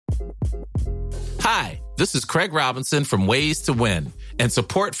Hi, this is Craig Robinson from Ways to Win, and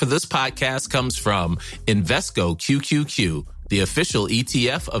support for this podcast comes from Invesco QQQ, the official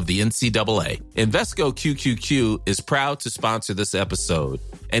ETF of the NCAA. Invesco QQQ is proud to sponsor this episode,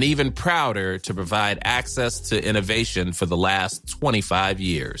 and even prouder to provide access to innovation for the last 25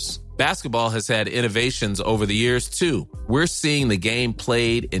 years. Basketball has had innovations over the years, too. We're seeing the game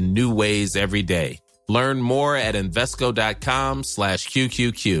played in new ways every day. Learn more at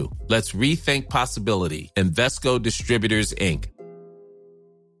Invesco.com/QQQ. Let's rethink possibility. Invesco Distributors, Inc.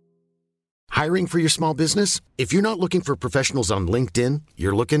 Hiring for your small business? If you're not looking for professionals on LinkedIn,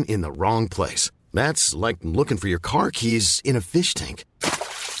 you're looking in the wrong place. That's like looking for your car keys in a fish tank.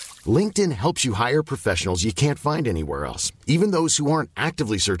 LinkedIn helps you hire professionals you can't find anywhere else, even those who aren't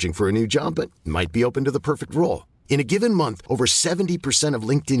actively searching for a new job but might be open to the perfect role. In a given month, over 70% of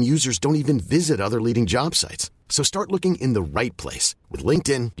LinkedIn users don't even visit other leading job sites. So start looking in the right place. With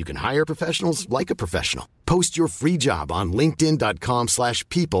LinkedIn, you can hire professionals like a professional. Post your free job on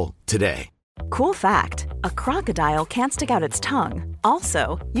linkedin.com/people today. Cool fact, a crocodile can't stick out its tongue.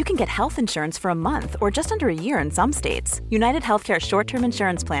 Also, you can get health insurance for a month or just under a year in some states. United Healthcare short-term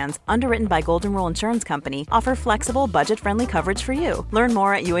insurance plans, underwritten by Golden Rule Insurance Company, offer flexible, budget-friendly coverage for you. Learn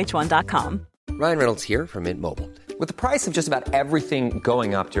more at uh1.com. Ryan Reynolds here from Mint Mobile. With the price of just about everything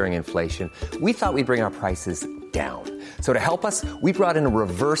going up during inflation, we thought we'd bring our prices down. So to help us, we brought in a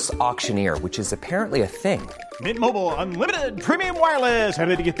reverse auctioneer, which is apparently a thing. Mint Mobile Unlimited Premium Wireless. How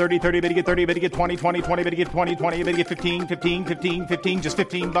to get 30, 30, bit to get 30, bit to get 20, 20, 20, bit to get 20, 20, bit to get 15, 15, 15, 15, just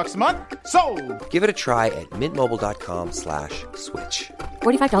 $15 a month? Sold! Give it a try at mintmobile.com/switch.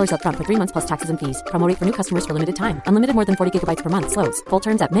 $45 up front for 3 months plus taxes and fees. Promo rate for new customers for limited time. Unlimited more than 40 gigabytes per month. Slows full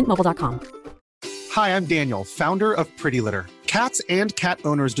terms at mintmobile.com. Hi, I'm Daniel, founder of Pretty Litter. Cats and cat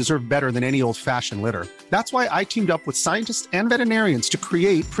owners deserve better than any old-fashioned litter. That's why I teamed up with scientists and veterinarians to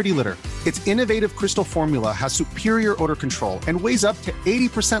create Pretty Litter. Its innovative crystal formula has superior odor control and weighs up to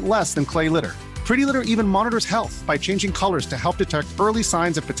 80% less than clay litter. Pretty Litter even monitors health by changing colors to help detect early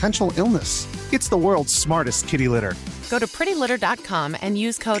signs of potential illness. It's the world's smartest kitty litter. Go to prettylitter.com and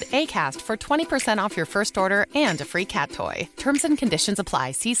use code ACAST for 20% off your first order and a free cat toy. Terms and conditions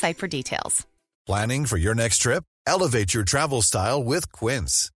apply. See site for details. Planning for your next trip? Elevate your travel style with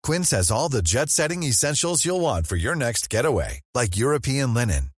Quince. Quince has all the jet-setting essentials you'll want for your next getaway, like European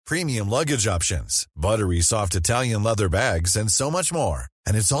linen, premium luggage options, buttery soft Italian leather bags, and so much more.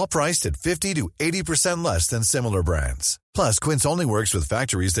 And it's all priced at 50 to 80% less than similar brands. Plus, Quince only works with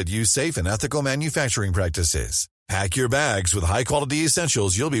factories that use safe and ethical manufacturing practices. Pack your bags with high-quality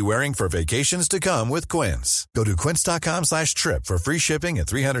essentials you'll be wearing for vacations to come with Quince. Go to quince.com/trip for free shipping and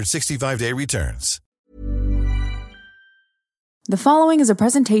 365-day returns. The following is a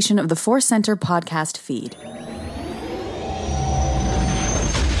presentation of the Force Center podcast feed.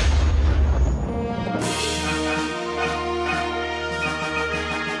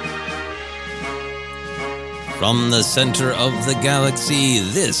 From the center of the galaxy,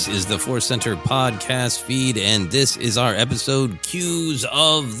 this is the Force Center podcast feed, and this is our episode, Cues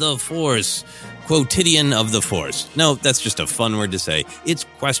of the Force, quotidian of the Force. No, that's just a fun word to say. It's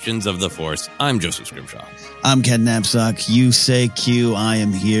questions of the Force. I'm Joseph Scrimshaw. I'm Ken Knapsack. You say Q, I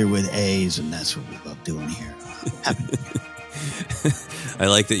am here with A's, and that's what we love doing here. Happy New Year. I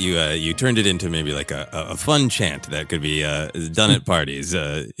like that you turned it into maybe like a fun chant that could be done at parties.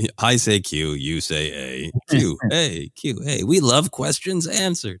 I say Q, you say A. Q, A, Q, A. We love questions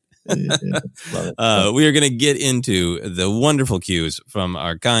answered. We are going to get into the wonderful cues from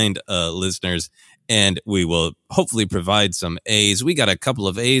our kind listeners, and we will hopefully provide some A's. We got a couple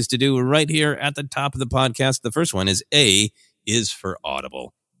of A's to do right here at the top of the podcast. The first one is A is for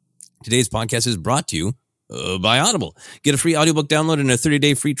Audible. Today's podcast is brought to you by Audible. Get a free audiobook download and a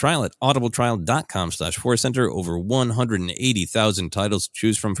 30-day free trial at audibletrial.com/forcecenter. Over 180,000 titles to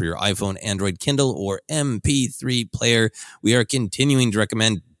choose from for your iPhone, Android, Kindle, or MP3 player. We are continuing to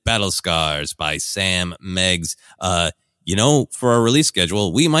recommend Battle Scars by Sam Meggs. For our release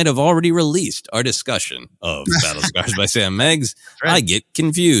schedule, we might have already released our discussion of Battle Scars by Sam Meggs. Right. I get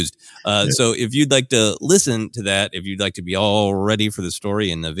confused. So if you'd like to listen to that, if you'd like to be all ready for the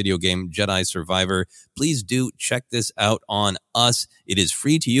story in the video game Jedi Survivor, please do check this out on us. It is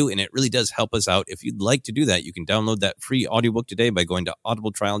free to you, and it really does help us out. If you'd like to do that, you can download that free audiobook today by going to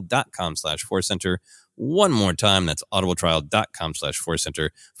audibletrial.com/forcecenter. One more time, that's audibletrial.com/forcecenter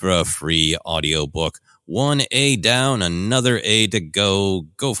for a free audiobook. One A down, another A to go.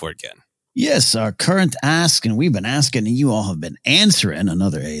 Go for it, Ken. Yes, our current ask, and we've been asking, and you all have been answering.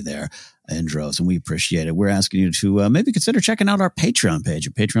 Another A there. in droves, and we appreciate it. We're asking you to maybe consider checking out our Patreon page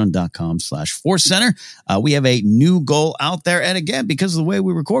at patreon.com/forcecenter. We have a new goal out there. And again, because of the way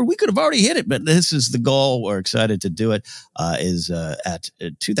we record, we could have already hit it, but this is the goal. We're excited to do it. Is at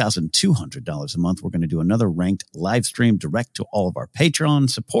 $2,200 a month. We're going to do another ranked live stream direct to all of our Patreon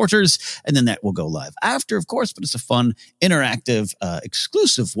supporters. And then that will go live after, of course, but it's a fun, interactive,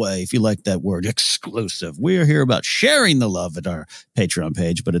 exclusive way. If you like that word, exclusive. We're here about sharing the love at our Patreon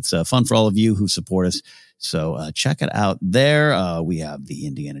page, but it's fun for all of you who support us. So check it out there. We have the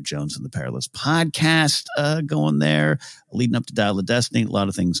Indiana Jones and the Perilous podcast going there, leading up to Dial of Destiny. A lot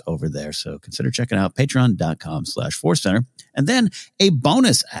of things over there. So consider checking out patreon.com/forcecenter. And then a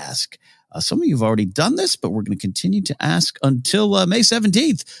bonus ask. Some of you have already done this, but we're going to continue to ask until May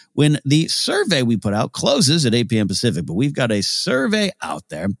 17th when the survey we put out closes at 8 p.m. Pacific. But we've got a survey out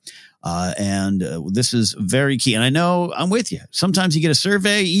there. And this is very key. And I know I'm with you. Sometimes you get a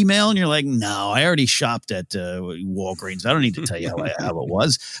survey email and you're like, no, I already shopped at Walgreens. I don't need to tell you how it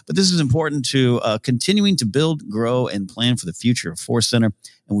was. But this is important to continuing to build, grow, and plan for the future of Force Center.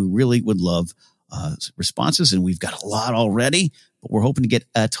 And we really would love responses. And we've got a lot already. But we're hoping to get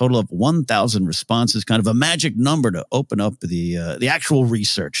a total of 1,000 responses, kind of a magic number to open up the actual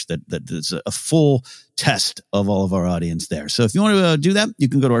research that is a full test of all of our audience there. So if you want to do that, you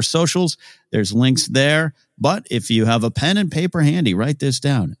can go to our socials. There's links there. But if you have a pen and paper handy, write this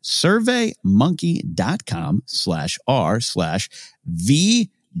down.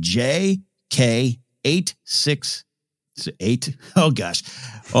 surveymonkey.com/r/VJK868. Oh, gosh.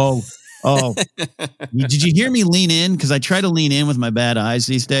 Oh, did you hear me lean in? Because I try to lean in with my bad eyes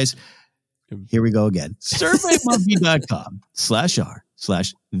these days. Here we go again.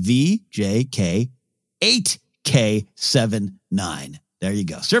 surveymonkey.com/r/VJK8K79. There you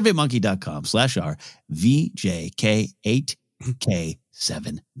go.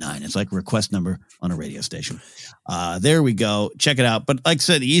 surveymonkey.com/r/VJK8K79. It's like a request number on a radio station. There we go. Check it out. But like I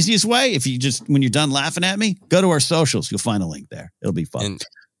said, the easiest way, if you just, when you're done laughing at me, go to our socials. You'll find a link there. It'll be fun. And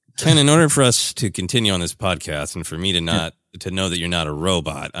Ken, in order for us to continue on this podcast and for me to know that you're not a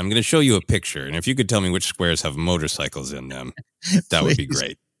robot, I'm going to show you a picture. And if you could tell me which squares have motorcycles in them, that would be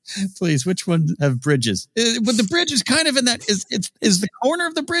great. Please, which ones have bridges? But the bridge is kind of in that. Is the corner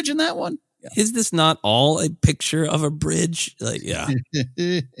of the bridge in that one? Yeah. Is this not all a picture of a bridge? Like, yeah.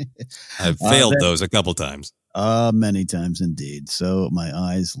 I've failed those a couple times. Many times indeed. So my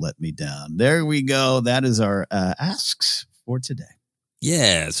eyes let me down. There we go. That is our asks for today.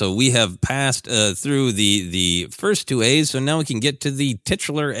 Yeah, so we have passed through the first two A's, so now we can get to the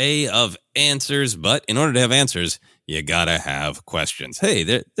titular A of answers. But in order to have answers, you gotta have questions. Hey,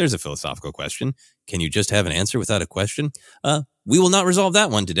 there's a philosophical question. Can you just have an answer without a question? We will not resolve that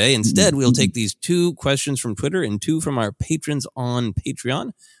one today. Instead, we'll take these two questions from Twitter and two from our patrons on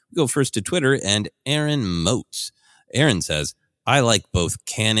Patreon. We go first to Twitter and Aaron Motes. Aaron says, I like both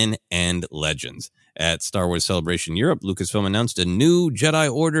canon and legends. At Star Wars Celebration Europe, Lucasfilm announced a new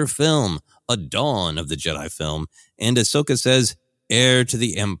Jedi Order film, a Dawn of the Jedi film, and Ahsoka says, heir to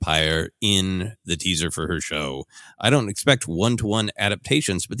the Empire in the teaser for her show. I don't expect one-to-one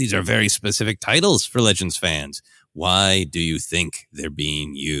adaptations, but these are very specific titles for Legends fans. Why do you think they're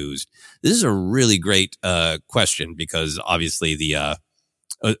being used? This is a really great question because obviously the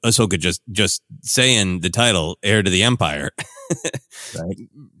Ahsoka just saying the title, heir to the Empire, right.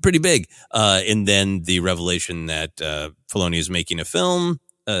 Pretty big. And then the revelation that Filoni is making a film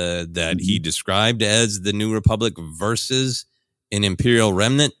that he described as the New Republic versus an Imperial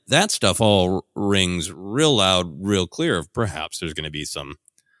remnant. That stuff all rings real loud, real clear of perhaps there's going to be some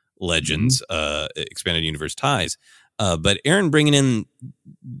Legends expanded universe ties. But Aaron bringing in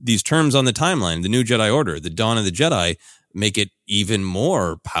these terms on the timeline, the New Jedi Order, the Dawn of the Jedi, make it even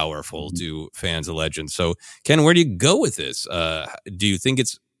more powerful to fans of Legends. So, Ken, where do you go with this? Do you think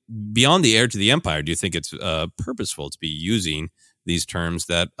it's beyond the heir to the Empire? Do you think it's purposeful to be using these terms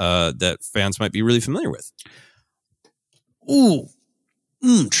that that fans might be really familiar with? Ooh,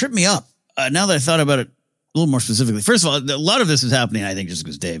 trip me up. Now that I thought about it a little more specifically, first of all, a lot of this is happening, I think, just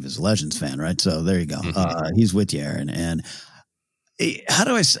because Dave is a Legends fan, right? So there you go. He's with you, Aaron. And how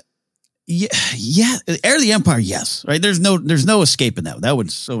do I say? Yeah, heir of the Empire, yes, right. There's no escaping that. That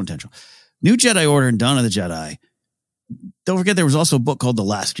was so intentional. New Jedi Order and Dawn of the Jedi. Don't forget, there was also a book called The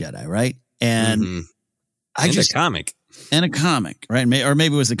Last Jedi, right? And a comic, right? Or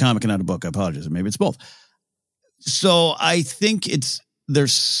maybe it was the comic and not a book. I apologize. Or maybe it's both. So I think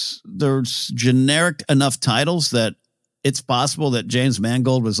there's generic enough titles that it's possible that James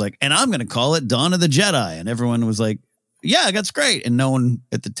Mangold was like, and I'm going to call it Dawn of the Jedi, and everyone was like, yeah, that's great. And no one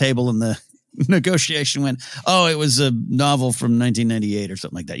at the table in the negotiation went, oh, it was a novel from 1998 or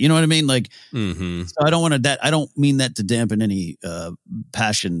something like that. You know what I mean? Like, so I don't want to, I don't mean that to dampen any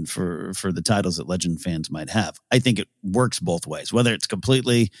passion for the titles that Legend fans might have. I think it works both ways, whether it's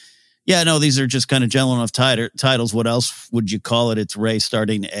completely, yeah, no, these are just kind of gentle enough titles. What else would you call it? It's Rey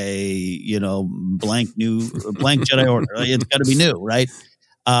starting a, blank Jedi Order. It's got to be new, right?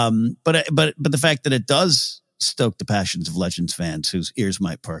 But the fact that it does stoke the passions of Legends fans whose ears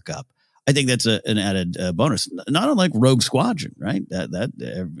might perk up, I think that's an added bonus. Not unlike Rogue Squadron, right? That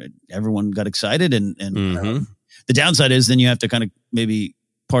everyone got excited, and the downside is then you have to kind of maybe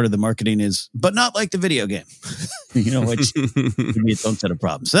part of the marketing is, but not like the video game, which could be its own set of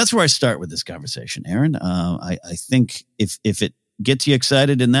problems. So that's where I start with this conversation, Aaron. I think if it gets you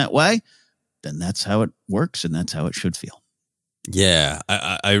excited in that way, then that's how it works, and that's how it should feel. Yeah,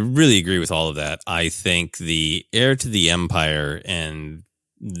 I really agree with all of that. I think the Heir to the Empire and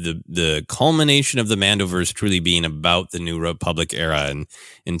the culmination of the Mandoverse truly being about the New Republic era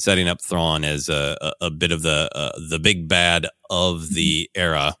and setting up Thrawn as a bit of the big bad of the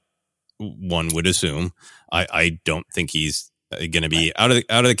era, one would assume. I don't think he's going to be out of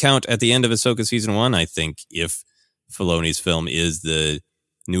the count at the end of Ahsoka season 1. I think if Filoni's film is the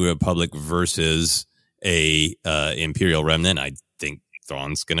New Republic versus a Imperial remnant, I think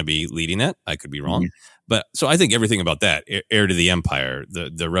Thrawn's going to be leading that. I could be wrong. But so I think everything about that, Heir to the Empire,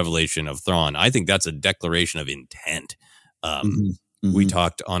 the revelation of Thrawn, I think that's a declaration of intent. We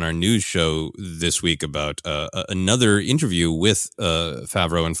talked on our news show this week about another interview with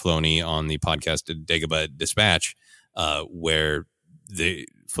Favreau and Filoni on the podcast Dagobah Dispatch, where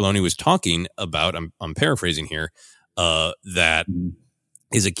Filoni was talking about, I'm paraphrasing here, that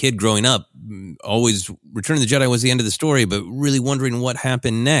as a kid growing up, always Return of the Jedi was the end of the story, but really wondering what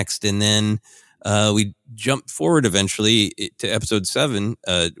happened next. And then we jump forward eventually to episode 7,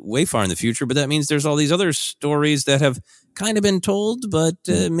 way far in the future, but that means there's all these other stories that have kind of been told, but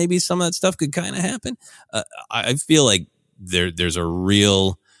maybe some of that stuff could kind of happen. I feel like there's a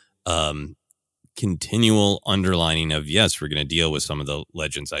real continual underlining of, yes, we're going to deal with some of the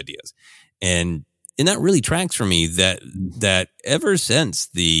Legends ideas. And that really tracks for me that ever since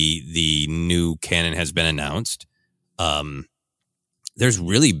the new canon has been announced, there's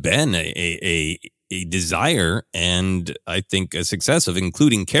really been a desire and I think a success of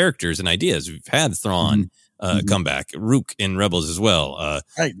including characters and ideas. We've had Thrawn come back, Rook in Rebels as well.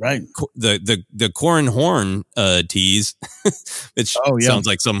 Right. The Corran Horn tease, which sounds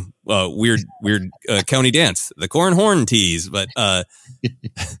like some weird county dance. The Corran Horn tease, but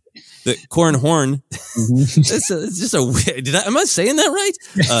the Corran Horn. It's just a weird. Am I saying that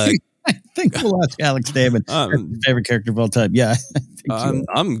right? I think we'll ask Alex Damon, favorite character of all time. Yeah,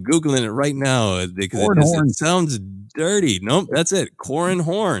 I'm Googling it right now because it sounds dirty. Nope, that's it. Corran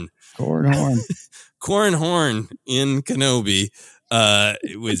Horn. Corran Horn. Corran Horn in Kenobi.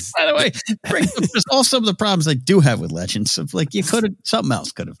 It was. By the way, just all some of the problems I do have with Legends. Of like you could have something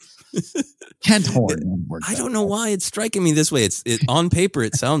else could have. Kent Horn. I don't know why it's striking me this way. It's on paper.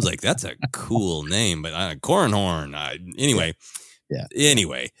 It sounds like that's a cool name, but Corran Horn. Anyway.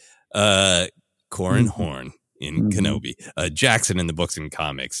 Corran Horn in Kenobi. Jackson in the books and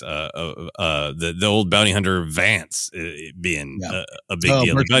comics. The old bounty hunter Vance being a big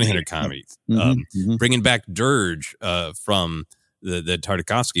deal. The bounty hunter comics. Bringing back Dirge from the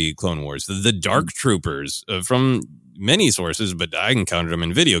Tartakovsky Clone Wars. The Dark Troopers from many sources, but I encountered them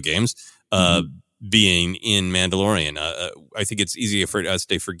in video games. Being in Mandalorian. I think it's easy for us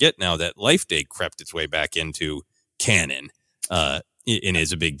to forget now that Life Day crept its way back into canon. It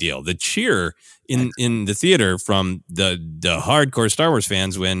is a big deal. The cheer in the theater from the hardcore Star Wars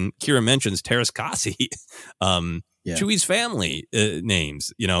fans when Kira mentions Teras Kasi, Chewie's family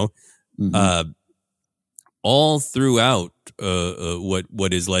names, all throughout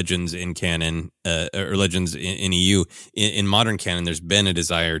what is Legends in canon or Legends in EU. In modern canon, there's been a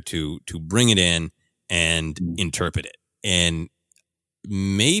desire to bring it in and interpret it, and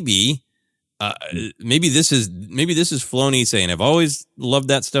maybe this is Filoni saying, I've always loved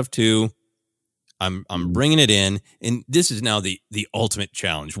that stuff too. I'm bringing it in, and this is now the ultimate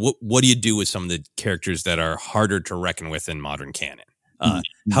challenge. What do you do with some of the characters that are harder to reckon with in modern canon?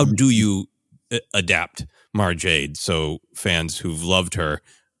 How do you adapt Mara Jade so fans who've loved her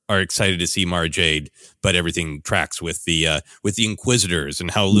are excited to see Mara Jade, but everything tracks with the Inquisitors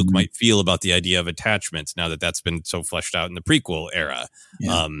and how Luke might feel about the idea of attachments now that that's been so fleshed out in the prequel era.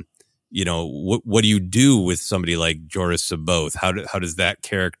 What do you do with somebody like Joruus C'baoth? How does that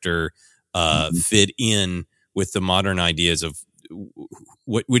character fit in with the modern ideas of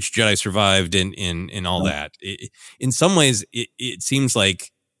which Jedi survived and all that? In some ways, it seems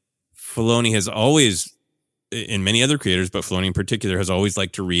like Filoni has always, in many other creators, but Filoni in particular, has always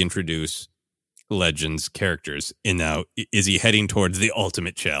liked to reintroduce Legends characters. And now, is he heading towards the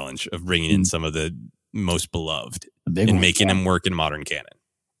ultimate challenge of bringing in some of the most beloved and making them work in modern canon?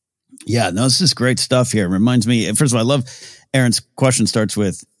 Yeah, no, this is great stuff here. It reminds me, first of all, I love Aaron's question starts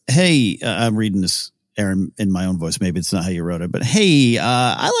with, hey, I'm reading this, Aaron, in my own voice. Maybe it's not how you wrote it, but hey,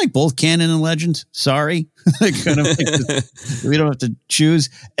 I like both canon and Legends. Sorry. Kind of like we don't have to choose.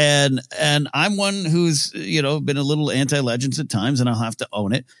 And I'm one who's, been a little anti-Legends at times, and I'll have to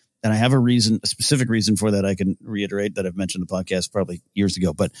own it. And I have a specific reason for that I can reiterate that I've mentioned in the podcast probably years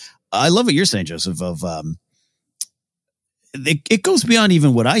ago. But I love what you're saying, Joseph, it goes beyond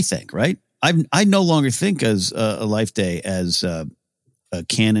even what I think, right? I no longer think as a Life Day as a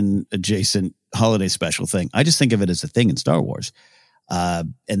canon adjacent holiday special thing. I just think of it as a thing in Star Wars.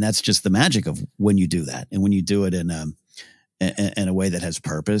 And that's just the magic of when you do that. And when you do it in a way that has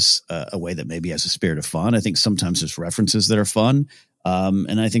purpose, a way that maybe has a spirit of fun. I think sometimes there's references that are fun.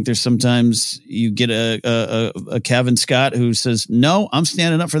 And I think there's sometimes you get a Kevin Scott who says, no, I'm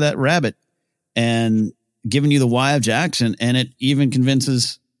standing up for that rabbit and giving you the why of Jackson. And it even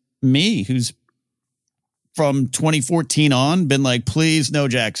convinces me, who's from 2014 on been like, please no,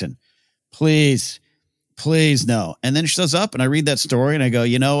 Jackson, please no. And then it shows up and I read that story and I go,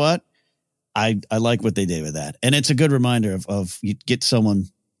 you know what? I like what they did with that. And it's a good reminder of you get someone,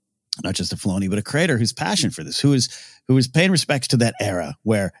 not just a Filoni, but a creator who's passionate for this, who is paying respects to that era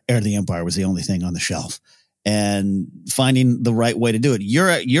where Heir to the Empire was the only thing on the shelf and finding the right way to do it.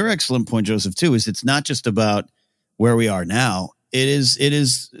 Your excellent point, Joseph, too, is it's not just about where we are now. It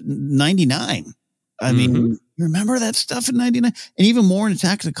is 99. I mean, you remember that stuff in 99? And even more in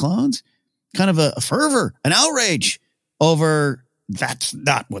Attack of the Clones? Kind of a fervor, an outrage over that's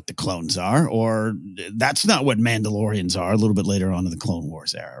not what the clones are, or that's not what Mandalorians are a little bit later on in the Clone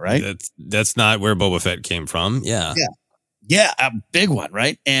Wars era, right? That's not where Boba Fett came from. Yeah. Yeah, a big one,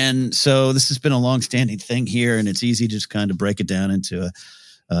 right? And so this has been a long-standing thing here, and it's easy to just kind of break it down into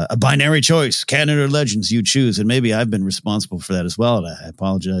a binary choice, canon or Legends, you choose. And maybe I've been responsible for that as well, and I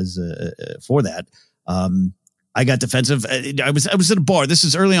apologize for that. I got defensive. I was at a bar. This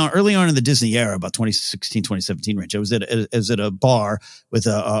is early on in the Disney era, about 2016, 2017 range. I was at a bar with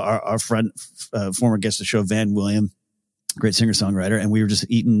our friend, former guest of the show, Van William, great singer-songwriter, and we were just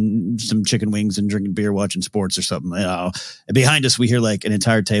eating some chicken wings and drinking beer, watching sports or something. And behind us, we hear like an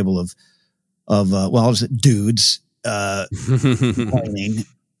entire table of I'll just say dudes complaining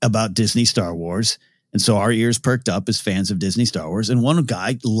about Disney Star Wars. And so our ears perked up as fans of Disney Star Wars. And one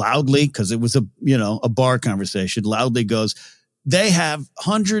guy loudly, because it was a bar conversation, loudly goes, they have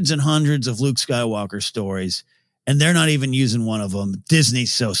hundreds and hundreds of Luke Skywalker stories, and they're not even using one of them.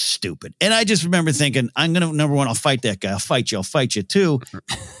 Disney's so stupid. And I just remember thinking, I'm going to, number one, I'll fight that guy. I'll fight you. Two,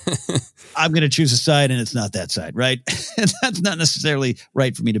 I'm going to choose a side, and it's not that side, right? And that's not necessarily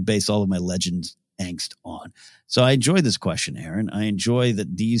right for me to base all of my Legends angst on. So I enjoy this question, Aaron. I enjoy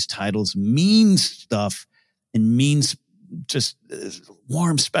that these titles mean stuff and means just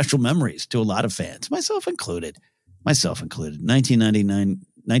warm, special memories to a lot of fans, myself included.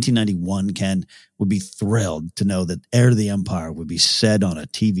 1991, Ken would be thrilled to know that Heir to the Empire would be said on a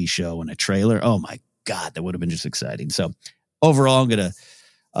TV show and a trailer. Oh my God, that would have been just exciting. So overall, I'm gonna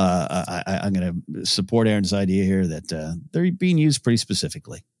support Aaron's idea here that they're being used pretty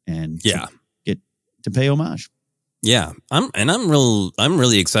specifically and get to pay homage. Yeah, I'm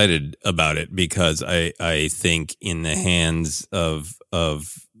really excited about it because I think in the hands of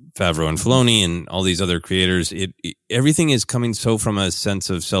Favreau and Filoni and all these other creators, everything is coming so from a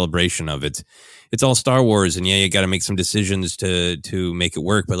sense of celebration of it. It's all Star Wars, and you got to make some decisions to make it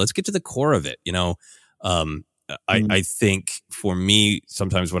work. But let's get to the core of it. I think for me,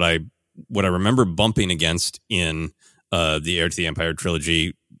 sometimes what I remember bumping against in the Heir to the Empire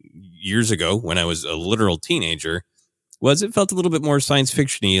trilogy years ago when I was a literal teenager was it felt a little bit more science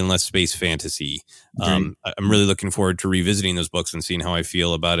fiction-y and less space fantasy. I'm really looking forward to revisiting those books and seeing how I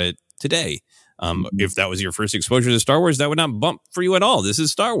feel about it today. If that was your first exposure to Star Wars, that would not bump for you at all. This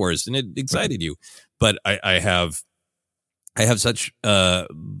is Star Wars, and it excited you. But I have such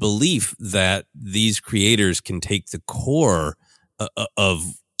belief that these creators can take the core of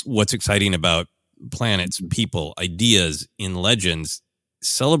what's exciting about planets, people, ideas in Legends,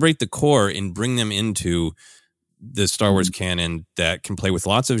 celebrate the core and bring them into the Star Wars canon that can play with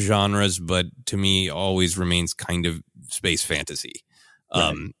lots of genres, but to me always remains kind of space fantasy.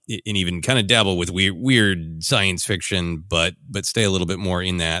 And even kind of dabble with weird science fiction, but stay a little bit more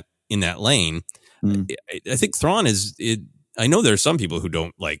in that lane. I think Thrawn I know there are some people who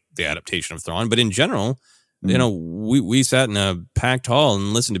don't like the adaptation of Thrawn, but in general, You know, we sat in a packed hall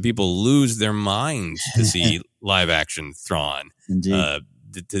and listened to people lose their minds to see live action Thrawn. Indeed.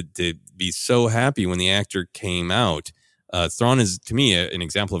 To be so happy when the actor came out. Thrawn is, to me, an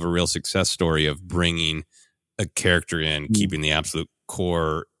example of a real success story of bringing a character in, keeping the absolute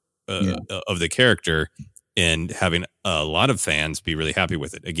core of the character, and having a lot of fans be really happy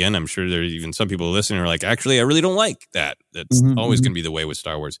with it. Again, I'm sure there are even some people listening who are like, actually, I really don't like that. That's always going to be the way with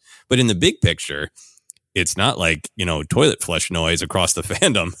Star Wars. But in the big picture, it's not like, you know, toilet flush noise across the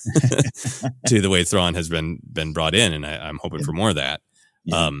fandom to the way Thrawn has been brought in. And I'm hoping for more of that.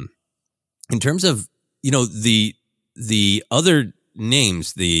 Yeah. In terms of, you know, the other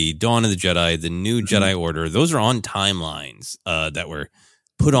names, the Dawn of the Jedi, the New Jedi Order, those are on timelines that were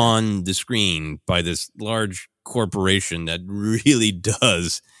put on the screen by this large corporation that really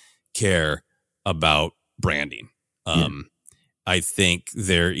does care about branding. I think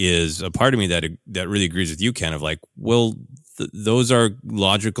there is a part of me that really agrees with you, Ken, of like, well, those are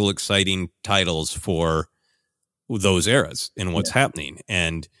logical, exciting titles for those eras and what's happening.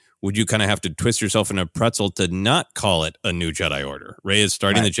 And would you kind of have to twist yourself in a pretzel to not call it a New Jedi Order? Rey is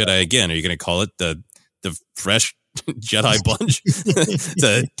starting the Jedi again. Are you going to call it the fresh Jedi Plunge? It's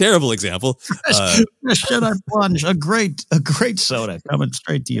a terrible example. Fresh Jedi Plunge, a great soda coming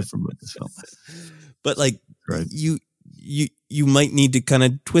straight to you from Lucasfilm. But like, you might need to kind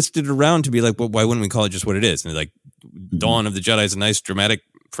of twist it around to be like, well, why wouldn't we call it just what it is? And like, Dawn of the Jedi is a nice, dramatic,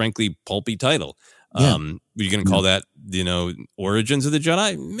 frankly, pulpy title. Are you going to call that, you know, Origins of the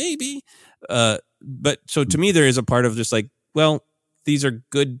Jedi? Maybe. But so to me, there is a part of just like, well, these are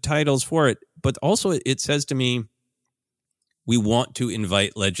good titles for it. But also it says to me, we want to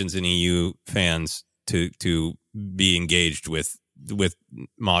invite Legends and EU fans to be engaged with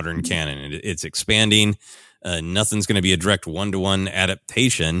modern canon. It's expanding. Nothing's going to be a direct one-to-one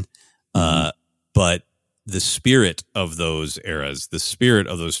adaptation. But the spirit of those eras, the spirit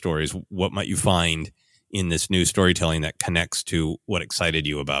of those stories, what might you find in this new storytelling that connects to what excited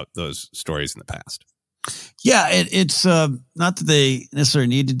you about those stories in the past? Yeah, it's not that they necessarily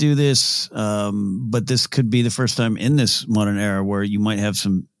need to do this, but this could be the first time in this modern era where you might have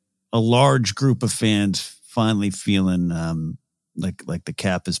a large group of fans finally feeling like the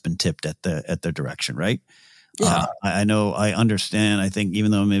cap has been tipped at their direction, right? Yeah, I know, I understand. I think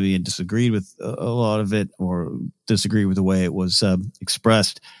even though maybe I disagreed with a lot of it or disagree with the way it was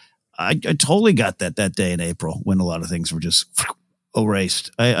expressed, I totally got that day in April when a lot of things were just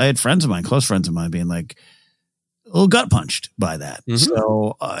erased. I had close friends of mine being like, a little gut punched by that.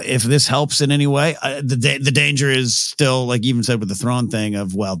 So if this helps in any way, the danger is still, like you even said with the Thrawn thing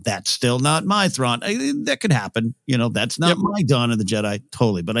of, well, that's still not my Thrawn. That could happen. You know, that's not my Dawn of the Jedi.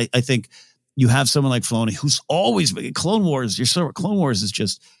 Totally. But I think you have someone like Filoni who's always Clone Wars. Clone Wars is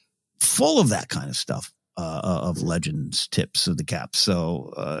just full of that kind of stuff, of Legends tips of the cap.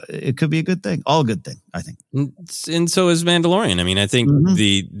 So it could be a good thing, all a good thing, I think. And so is Mandalorian. I mean, I think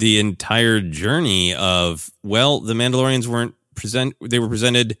the entire journey of, well, the Mandalorians they were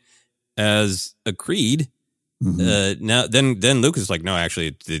presented as a creed. Now then Lucas is like, no,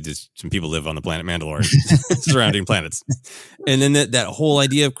 actually some people live on the planet Mandalore, surrounding planets. And then that whole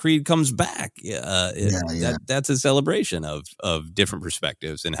idea of creed comes back. That's a celebration of different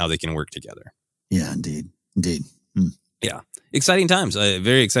perspectives and how they can work together. Yeah, indeed. Yeah. Exciting times,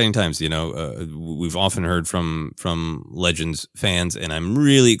 very exciting times. You know, we've often heard from Legends fans, and I'm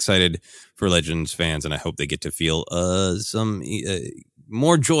really excited for Legends fans, and I hope they get to feel some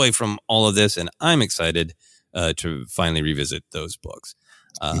more joy from all of this. And I'm excited to finally revisit those books.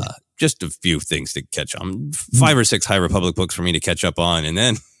 Just a few things to catch on. 5 or 6 High Republic books for me to catch up on, and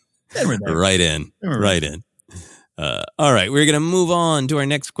then right in. All right, we're going to move on to our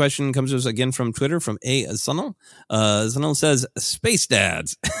next question. Comes to us again from Twitter from A. Sunil. Sunil says, Space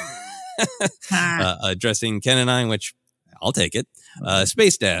Dads. Addressing Ken and I, which I'll take it.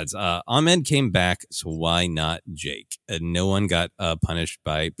 Space Dads. Ahmed came back, so why not Jake? No one got punished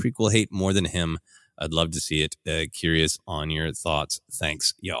by prequel hate more than him. I'd love to see it. Curious on your thoughts.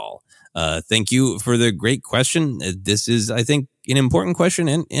 Thanks, y'all. Thank you for the great question. This is, I think, an important question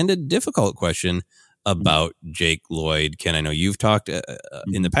and a difficult question about Jake Lloyd. Ken, I know you've talked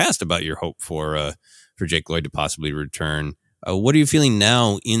in the past about your hope for Jake Lloyd to possibly return. What are you feeling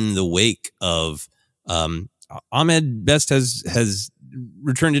now in the wake of Ahmed Best has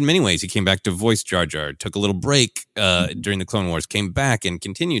returned in many ways? He came back to voice Jar Jar, took a little break during the Clone Wars, came back and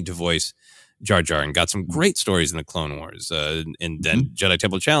continued to voice Jar Jar and got some great stories in the Clone Wars, and then Jedi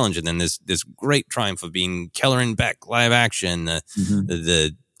Temple Challenge, and then this great triumph of being Keller and Beck live action,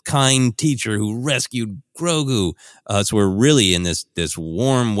 the kind teacher who rescued Grogu. So we're really in this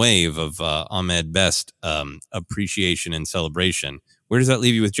warm wave of Ahmed Best appreciation and celebration. Where does that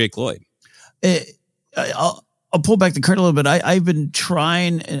leave you with Jake Lloyd? I'll pull back the curtain a little bit. I've been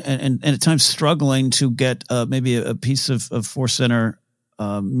trying and at times struggling to get maybe a piece of Force Center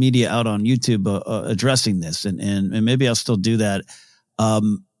media out on YouTube addressing this, and maybe I'll still do that.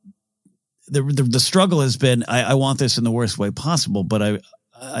 The struggle has been I want this in the worst way possible, but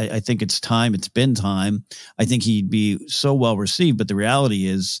I think it's time. It's been time. I think he'd be so well received, but the reality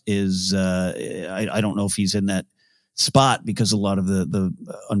is I don't know if he's in that spot because a lot of the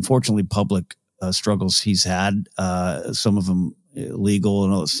unfortunately public struggles he's had, some of them legal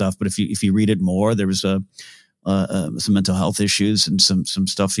and all that stuff. But if you read it more, there was some mental health issues and some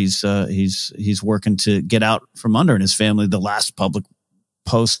stuff he's working to get out from under in his family. The last public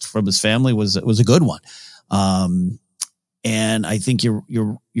post from his family was a good one. And I think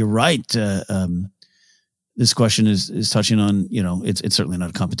you're right. This question is touching on, it's certainly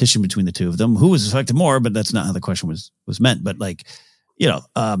not a competition between the two of them. Who was affected more? But that's not how the question was meant. But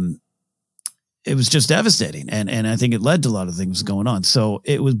it was just devastating, and I think it led to a lot of things going on. So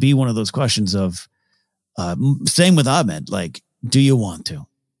it would be one of those questions of same with Ahmed. Like, do you want to,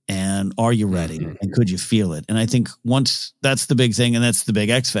 and are you ready, and could you feel it? And I think once that's the big thing, and that's the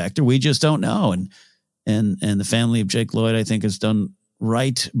big X factor. We just don't know, and the family of Jake Lloyd, I think, has done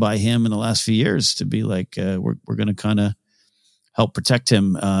right by him in the last few years to be like, we're going to kind of help protect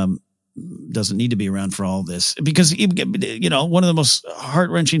him. Doesn't need to be around for all this, because one of the most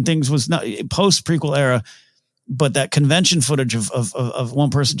heart-wrenching things was not post prequel era, but that convention footage of one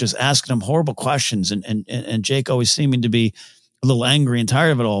person just asking him horrible questions, and Jake always seeming to be a little angry and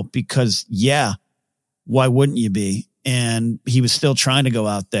tired of it all, because why wouldn't you be? And he was still trying to go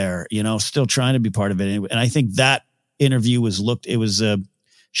out there, still trying to be part of it. And I think that interview was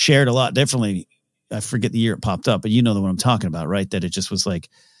shared a lot differently. I forget the year it popped up, but you know the one I'm talking about, right? That it just was like,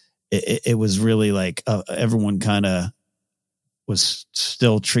 it was really like everyone kind of was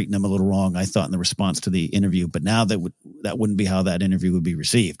still treating him a little wrong, I thought, in the response to the interview. But now that wouldn't be how that interview would be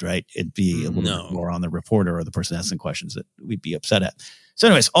received, right? It'd be a little bit more on the reporter or the person asking questions that we'd be upset at. So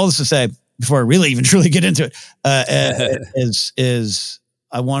anyways, all this to say, before I really even truly get into it, is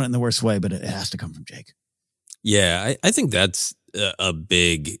I want it in the worst way, but it has to come from Jake. Yeah, I think that's a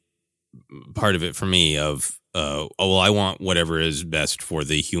big part of it for me of, I want whatever is best for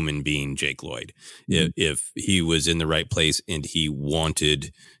the human being, Jake Lloyd. Mm-hmm. If he was in the right place and he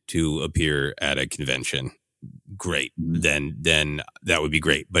wanted to appear at a convention, great. Mm-hmm. Then that would be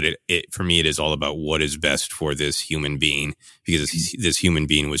great. But it for me, it is all about what is best for this human being, because this human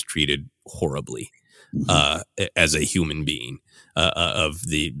being was treated horribly as a human being. Of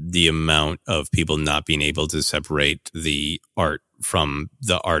the amount of people not being able to separate the art from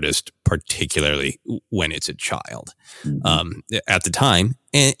the artist, particularly when it's a child, at the time,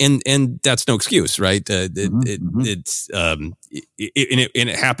 and that's no excuse, right? It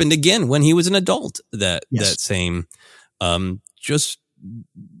happened again when he was an adult. That same, just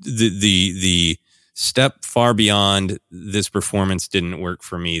the step far beyond this performance didn't work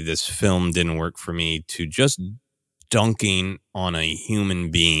for me. This film didn't work for me, to just dunking on a human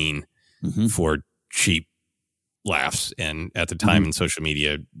being for cheap laughs, and at the time in social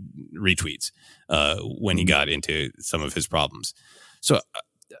media retweets when he got into some of his problems. So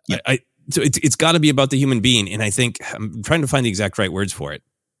so it's got to be about the human being, and I think I'm trying to find the exact right words for it.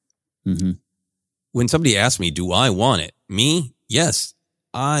 When somebody asks me, do I want it? Me? Yes,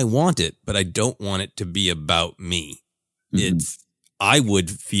 I want it, but I don't want it to be about me. I would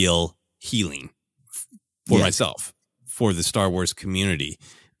feel healing for myself, for the Star Wars community,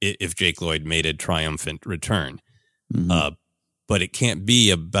 if Jake Lloyd made a triumphant return. But it can't be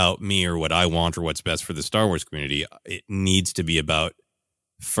about me or what I want or what's best for the Star Wars community. It needs to be about,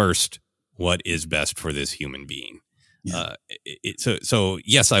 first, what is best for this human being. So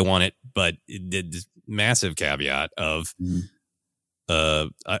yes, I want it, but the massive caveat of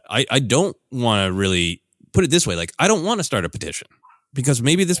I don't want to really put it this way. Like, I don't want to start a petition, because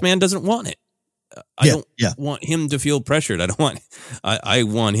maybe this man doesn't want it. I don't want him to feel pressured. I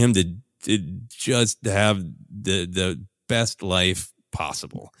want him to just have the best life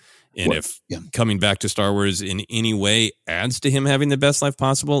possible. And if coming back to Star Wars in any way adds to him having the best life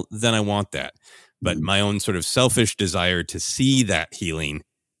possible, then I want that. But my own sort of selfish desire to see that healing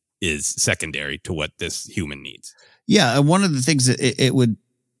is secondary to what this human needs. Yeah. And one of the things that it would,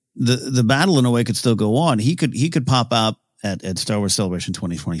 the battle in a way could still go on. He could pop out at Star Wars Celebration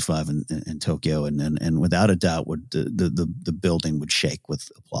 2025 in Tokyo, and without a doubt, would the building would shake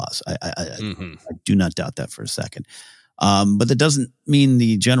with applause. I do not doubt that for a second. But that doesn't mean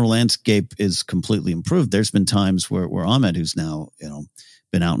the general landscape is completely improved. There's been times where Ahmed, who's now,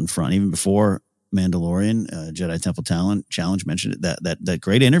 been out in front, even before Mandalorian, Jedi Temple Challenge, mentioned it, that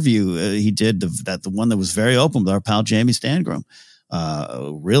great interview he did, the one that was very open with our pal Jamie Stangram,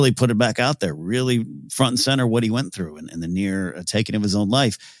 really put it back out there, really front and center what he went through and the near taking of his own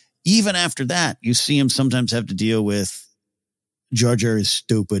life. Even after that, you see him sometimes have to deal with Jar Jar is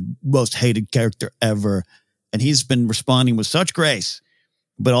stupid, most hated character ever. And he's been responding with such grace,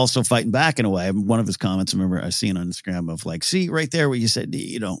 but also fighting back in a way. One of his comments, I remember I seen on Instagram of like, see right there where you said,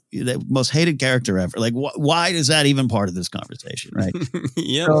 the most hated character ever. Like, why is that even part of this conversation? Right.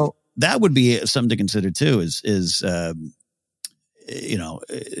 Yeah. So that would be something to consider too,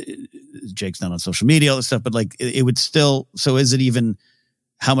 Jake's not on social media, all this stuff, but like it would still, so is it even,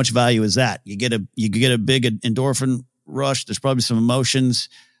 how much value is that? You get a big endorphin rush. There's probably some emotions.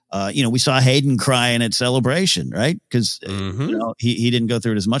 We saw Hayden crying at Celebration, right? Because he didn't go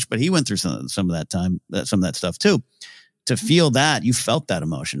through it as much, but he went through some of that time, some of that stuff too. To feel that, you felt that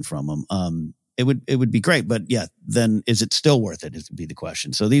emotion from him. It would be great, but yeah, then is it still worth it? Is would be the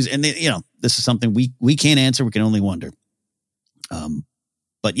question. So this is something we can't answer. We can only wonder.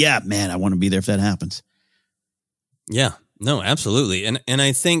 But yeah, man, I want to be there if that happens. Yeah, no, absolutely, and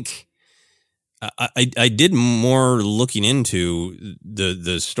I think. I did more looking into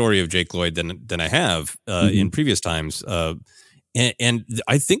the story of Jake Lloyd than I have in previous times, and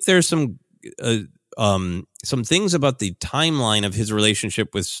I think there's some things about the timeline of his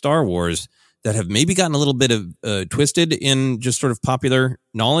relationship with Star Wars that have maybe gotten a little bit of twisted in just sort of popular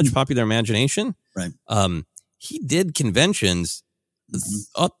knowledge, popular imagination. Right. He did conventions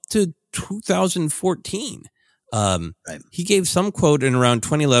up to 2014. Right. He gave some quote in around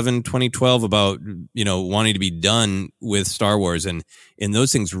 2011, 2012 about, wanting to be done with Star Wars, and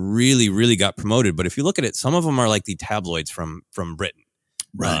those things really, really got promoted. But if you look at it, some of them are like the tabloids from Britain,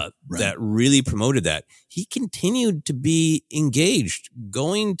 right. that really promoted that. He continued to be engaged,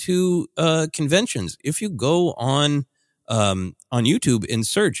 going to conventions. If you go on YouTube and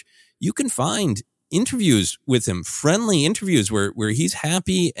search, you can find interviews with him, friendly interviews where he's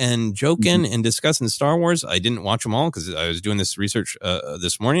happy and joking and discussing Star Wars. I didn't watch them all because I was doing this research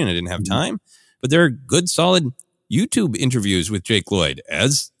this morning and I didn't have time, but there are good, solid YouTube interviews with Jake Lloyd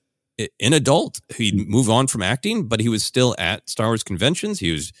as an adult. He'd move on from acting, but he was still at Star Wars conventions.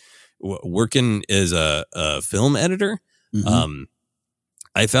 He was working as a film editor.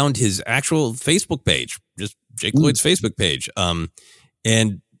 I found his actual Facebook page, just Jake Lloyd's Facebook page.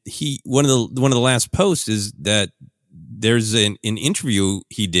 And one of the last posts is that there's an interview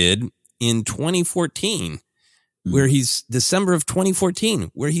he did in 2014 where he's December of 2014,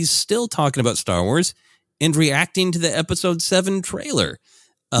 where he's still talking about Star Wars and reacting to the episode 7 trailer.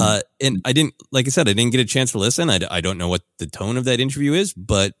 And I didn't get a chance to listen. I don't know what the tone of that interview is,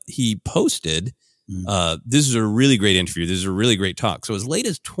 but he posted, this is a really great interview. This is a really great talk. So as late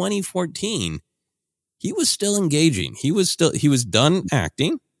as 2014, he was still engaging. He was done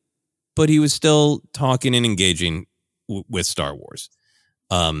acting, but he was still talking and engaging with Star Wars.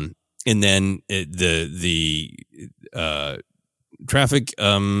 And then the traffic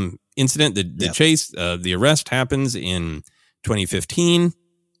incident, the chase, the arrest happens in 2015.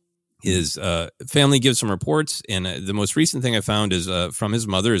 His family gives some reports, and the most recent thing I found is from his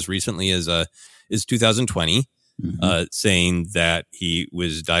mother as recently as 2020, saying that he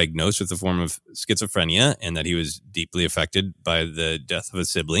was diagnosed with a form of schizophrenia and that he was deeply affected by the death of a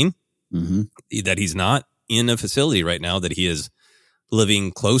sibling. That he's not in a facility right now, that he is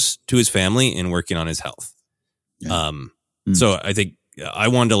living close to his family and working on his health. So I think I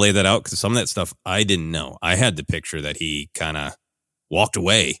wanted to lay that out because some of that stuff I didn't know. I had the picture that he kind of walked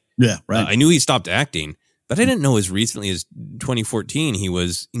away. Yeah, right. I knew he stopped acting, but I didn't know as recently as 2014 he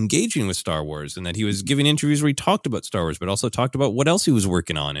was engaging with Star Wars and that he was giving interviews where he talked about Star Wars, but also talked about what else he was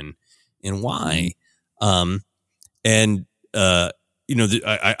working on and why. I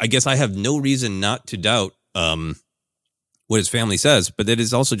guess I have no reason not to doubt what his family says, but that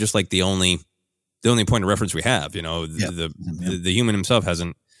is also just like the only point of reference we have. The human himself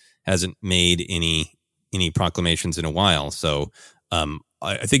hasn't made any proclamations in a while. So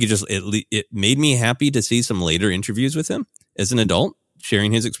I think it made me happy to see some later interviews with him as an adult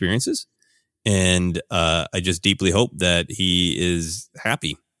sharing his experiences, and I just deeply hope that he is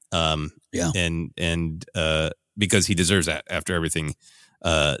happy. And because he deserves that after everything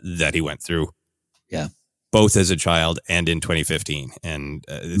that he went through. Yeah. Both as a child and in 2015. And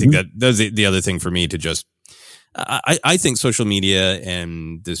I think that's the other thing for me to just, I think social media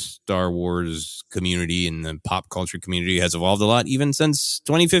and the Star Wars community and the pop culture community has evolved a lot, even since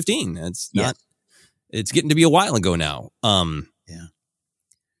 2015. It's getting to be a while ago now. Yeah.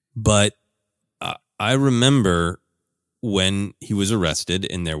 But I remember when he was arrested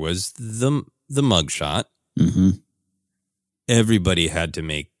and there was the mugshot. Mm-hmm. Everybody had to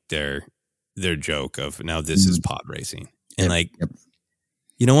make their joke of, now this is pod racing. And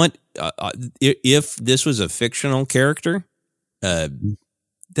you know what? If this was a fictional character,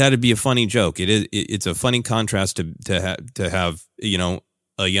 that'd be a funny joke. It's a funny contrast to have, you know,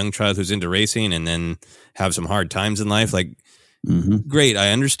 a young child who's into racing and then have some hard times in life. Like, great.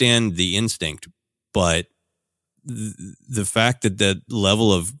 I understand the instinct, but the fact that that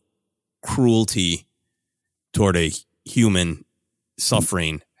level of cruelty toward a human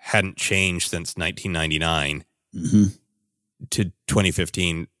suffering hadn't changed since 1999 to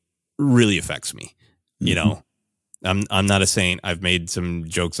 2015 really affects me. You know, I'm not a saint. I've made some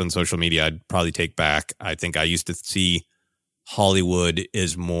jokes on social media I'd probably take back. I think I used to see Hollywood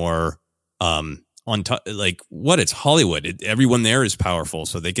is more on top, like, what? It's Hollywood. Everyone there is powerful,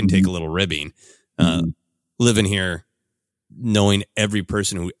 so they can take a little ribbing. Living here, knowing every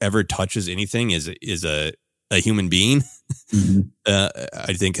person who ever touches anything is a human being,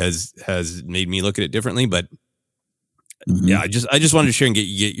 I think has made me look at it differently. But yeah, I just wanted to share and get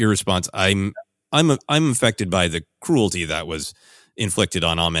your response. I'm affected by the cruelty that was inflicted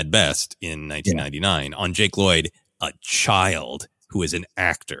on Ahmed Best in 1999 on Jake Lloyd, a child who is an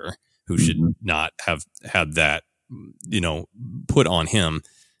actor who should not have had that, you know, put on him.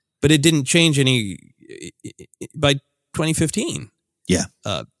 But it didn't change any by 2015. Yeah.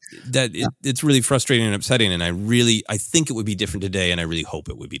 It's really frustrating and upsetting. And I think it would be different today. And I really hope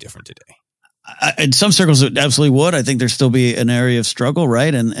it would be different today. In some circles, it absolutely would. I think there'd still be an area of struggle,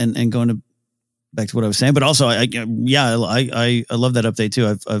 right? And going to back to what I was saying, but also, I love that update too.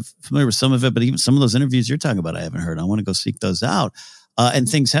 I'm familiar with some of it, but even some of those interviews you're talking about, I haven't heard. I want to go seek those out. And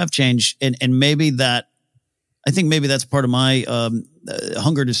things have changed. And maybe I think maybe that's part of my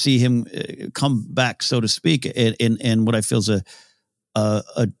hunger to see him come back, so to speak, in what I feel is a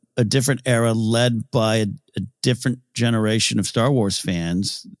different era led by a different generation of Star Wars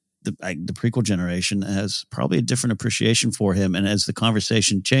fans. The prequel generation has probably a different appreciation for him. And as the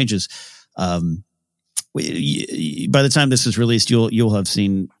conversation changes, by the time this is released, you'll have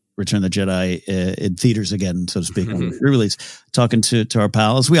seen Return of the Jedi in theaters again, so to speak, on re-release. Talking to our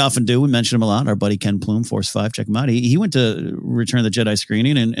pals, we often do. We mention him a lot. Our buddy Ken Plume, Force 5, check him out. He went to Return of the Jedi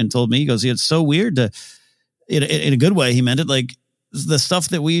screening and told me, he goes, it's so weird to, in a good way, he meant it, like the stuff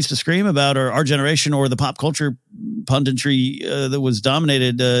that we used to scream about, or our generation, or the pop culture punditry that was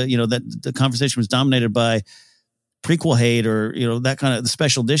dominated, that the conversation was dominated by prequel hate, or, that kind of the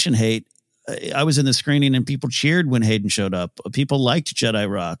special edition hate. I was in the screening and people cheered when Hayden showed up. People liked Jedi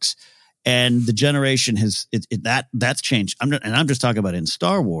Rocks, and the generation that's changed. I'm just talking about in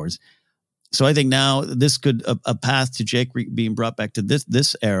Star Wars. So I think now this could a path to Jake being brought back to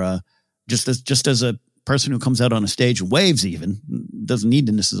this era, just as a person who comes out on a stage and waves, even doesn't need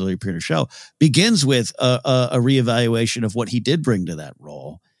to necessarily appear in a show, begins with a reevaluation of what he did bring to that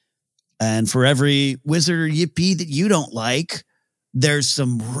role. And for every wizard or yippee that you don't like, there's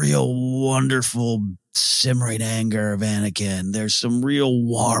some real wonderful simmering anger of Anakin. There's some real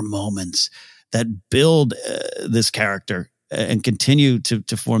warm moments that build this character and continue to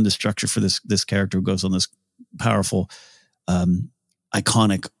form the structure for this character who goes on this powerful,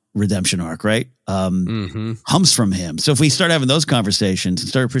 iconic redemption arc, right? Hums from him. So if we start having those conversations and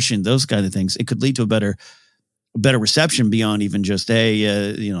start pushing those kind of things, it could lead to a better reception beyond even just, hey,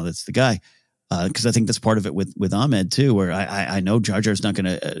 that's the guy. Because I think that's part of it with Ahmed too, where I know Jar Jar's not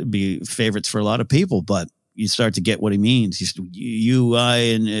going to be favorites for a lot of people, but you start to get what he means. I,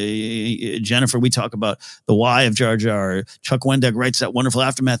 and Jennifer, we talk about the why of Jar Jar. Chuck Wendig writes that wonderful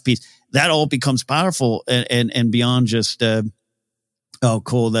Aftermath piece. That all becomes powerful and beyond just, oh,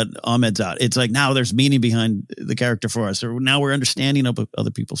 cool, that Ahmed's out. It's like now there's meaning behind the character for us. Or now we're understanding of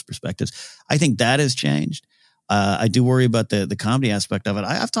other people's perspectives. I think that has changed. I do worry about the comedy aspect of it.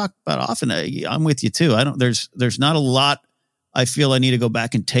 I've talked about often. I'm with you too. There's not a lot I feel I need to go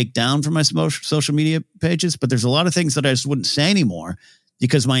back and take down from my social media pages, but there's a lot of things that I just wouldn't say anymore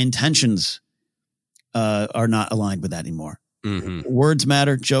because my intentions are not aligned with that anymore. Words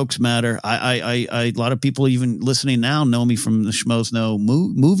matter, jokes matter. A lot of people even listening now know me from the Schmoes Know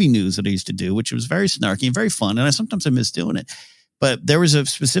movie news that I used to do, which was very snarky and very fun. And sometimes I miss doing it, but there was a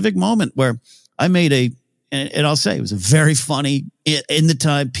specific moment where I made and I'll say it was a very funny, in the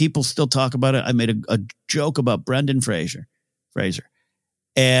time, people still talk about it. I made a joke about Brendan Fraser.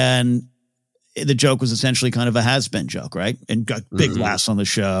 And the joke was essentially kind of a has-been joke, right? And got big laughs on the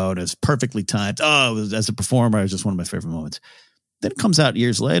show, and it was perfectly timed. As a performer, it was just one of my favorite moments. Then it comes out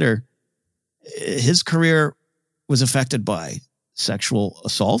years later, his career was affected by sexual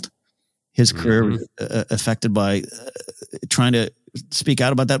assault. His career was affected by trying to speak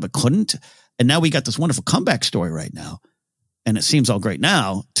out about that, but couldn't. And now we got this wonderful comeback story right now. And it seems all great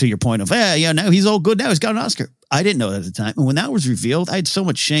now, to your point of, now he's all good now. He's got an Oscar. I didn't know that at the time. And when that was revealed, I had so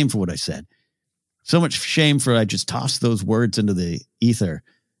much shame for what I said. So much shame for I just tossed those words into the ether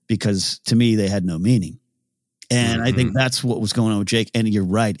because to me, they had no meaning. And I think that's what was going on with Jake. And you're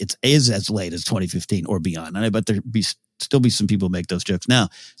right. It is as late as 2015 or beyond. And I bet still be some people make those jokes now.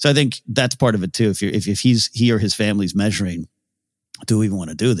 So I think that's part of it too. If he or his family's measuring, do we even want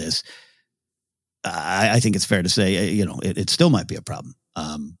to do this? I think it's fair to say, it still might be a problem.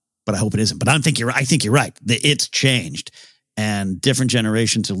 But I hope it isn't. But I think you're right. It's changed and different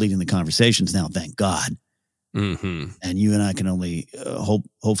generations are leading the conversations now. Thank God. Mm-hmm. And you and I can only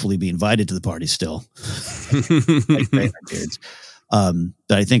hopefully be invited to the party still.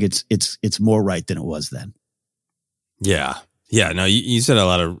 But I think it's more right than it was then. Yeah. Yeah. No, you said a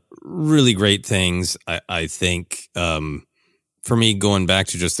lot of really great things. I think, for me, going back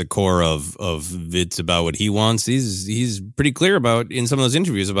to just the core of it's about what he wants, he's pretty clear about in some of those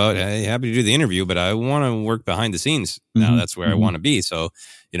interviews about, hey, happy to do the interview, but I want to work behind the scenes. Now that's where I want to be. So,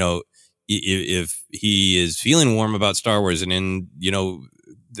 if he is feeling warm about Star Wars and in,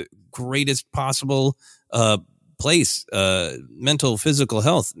 the greatest possible place, mental, physical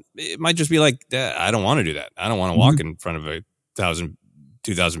health, it might just be like, I don't want to do that. I don't want to walk in front of 1,000,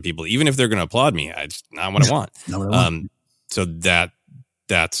 2,000 people, even if they're going to applaud me. It's not what I want. So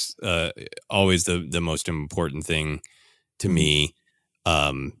that's always the most important thing to me.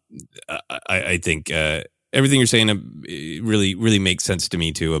 I think everything you're saying really, really makes sense to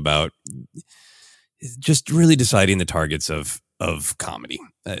me too about just really deciding the targets of comedy.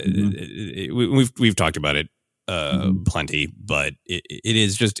 We've talked about it plenty, but it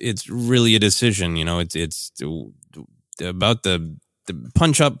is just, it's really a decision. It's about the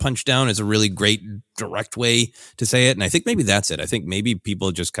punch up, punch down is a really great direct way to say it. And I think maybe that's it. I think maybe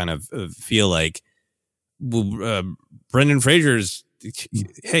people just kind of feel like, well, Brendan Fraser's,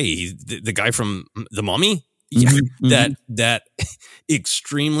 hey, he's the guy from The Mummy. Yeah, that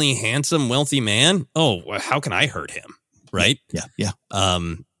extremely handsome, wealthy man. Oh, how can I hurt him? Right. Yeah.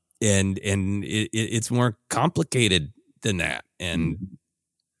 And it's more complicated than that. And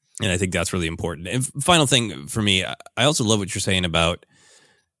I think that's really important. And final thing for me, I also love what you're saying about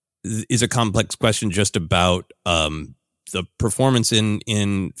is a complex question just about the performance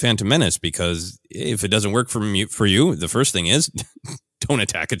in Phantom Menace, because if it doesn't work for you, the first thing is don't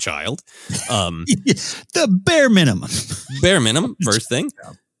attack a child. The bare minimum. First thing.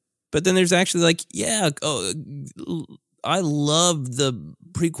 But then there's actually I love the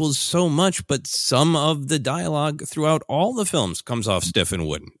prequels so much, but some of the dialogue throughout all the films comes off stiff and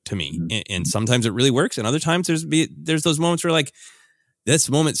wooden to me. And sometimes it really works. And other times there's those moments where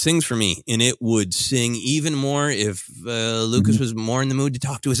this moment sings for me, and it would sing even more if Lucas was more in the mood to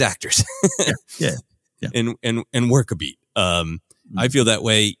talk to his actors. Yeah. And work a beat. I feel that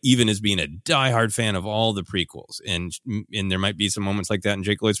way even as being a diehard fan of all the prequels. And there might be some moments like that in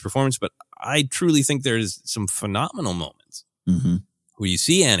Jake Lloyd's performance, but I truly think there's some phenomenal moments where you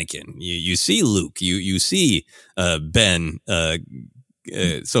see Anakin, you see Luke, you see Ben,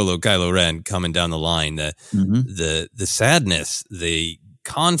 Solo Kylo Ren coming down the line, the sadness, the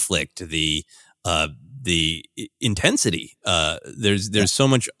conflict, the intensity. There's so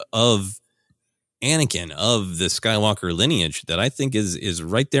much of Anakin, of the Skywalker lineage, that I think is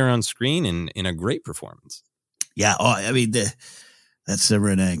right there on screen and in a great performance. Yeah. Oh, I mean, that's Simmer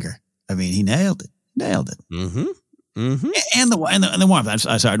and anger. I mean, he nailed it. Mm-hmm. And the warmth. I'm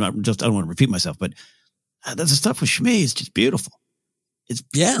sorry, I don't want to repeat myself, but the stuff with Shmi is just beautiful. It's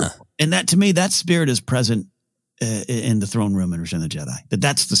beautiful. Yeah. And that, to me, that spirit is present in the throne room in Return of the Jedi.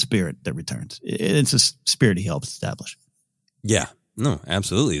 That's the spirit that returns. It's a spirit he helps establish. Yeah. No,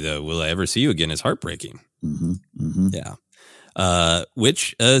 absolutely. The "will I ever see you again" is heartbreaking. Yeah.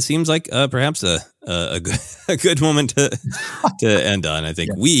 Which seems like perhaps a good moment to end on. I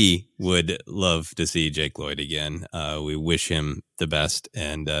think we would love to see Jake Lloyd again. We wish him the best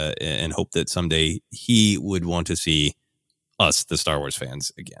and hope that someday he would want to see us, the Star Wars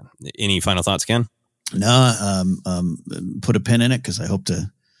fans, again. Any final thoughts, Ken? No, put a pin in it, because I hope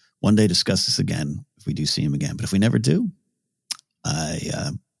to one day discuss this again if we do see him again. But if we never do,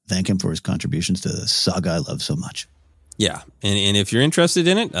 I thank him for his contributions to the saga I love so much. Yeah, and if you're interested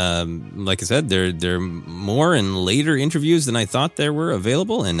in it, like I said, there are more and later interviews than I thought there were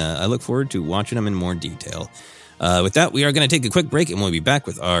available, and I look forward to watching them in more detail. With that, we are going to take a quick break, and we'll be back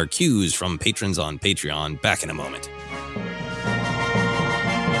with our cues from patrons on Patreon back in a moment.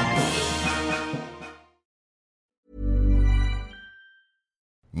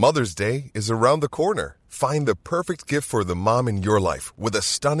 Mother's Day is around the corner. Find the perfect gift for the mom in your life with a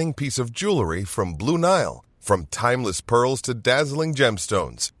stunning piece of jewelry from Blue Nile. From timeless pearls to dazzling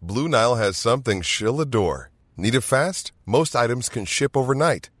gemstones, Blue Nile has something she'll adore. Need it fast? Most items can ship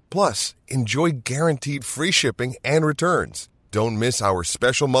overnight. Plus, enjoy guaranteed free shipping and returns. Don't miss our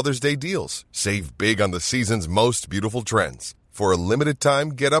special Mother's Day deals. Save big on the season's most beautiful trends. For a limited time,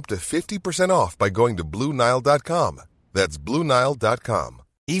 get up to 50% off by going to BlueNile.com. That's BlueNile.com.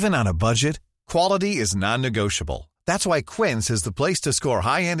 Even on a budget, quality is non-negotiable. That's why Quince is the place to score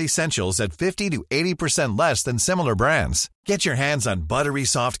high-end essentials at 50 to 80% less than similar brands. Get your hands on buttery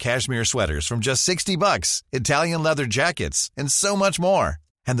soft cashmere sweaters from just $60, Italian leather jackets, and so much more.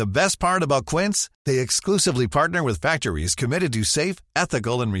 And the best part about Quince, they exclusively partner with factories committed to safe,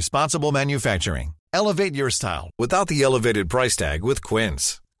 ethical, and responsible manufacturing. Elevate your style without the elevated price tag with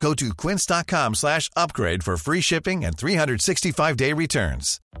Quince. Go to quince.com/upgrade for free shipping and 365-day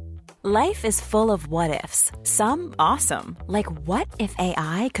returns. Life is full of what-ifs. Some awesome, like what if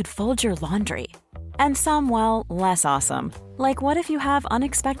AI could fold your laundry? And some, well, less awesome, like what if you have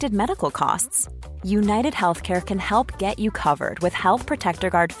unexpected medical costs? United Healthcare can help get you covered with Health Protector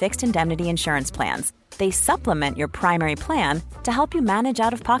Guard fixed indemnity insurance plans. They supplement your primary plan to help you manage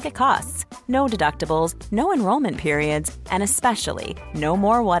out-of-pocket costs. No deductibles, no enrollment periods, and especially no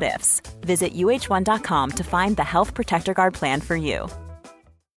more what-ifs. Visit uh1.com to find the Health Protector Guard plan for you.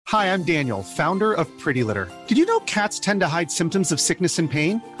 Hi, I'm Daniel, founder of Pretty Litter. Did you know cats tend to hide symptoms of sickness and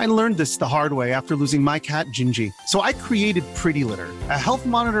pain? I learned this the hard way after losing my cat, Gingy. So I created Pretty Litter, a health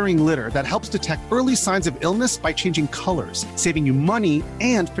monitoring litter that helps detect early signs of illness by changing colors, saving you money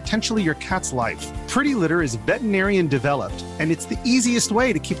and potentially your cat's life. Pretty Litter is veterinarian developed, and it's the easiest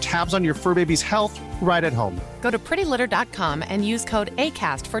way to keep tabs on your fur baby's health right at home. Go to prettylitter.com and use code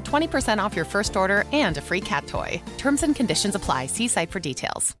ACAST for 20% off your first order and a free cat toy. Terms and conditions apply. See site for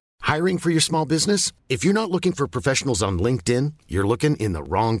details. Hiring for your small business? If you're not looking for professionals on LinkedIn, you're looking in the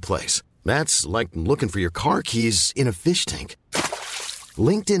wrong place. That's like looking for your car keys in a fish tank.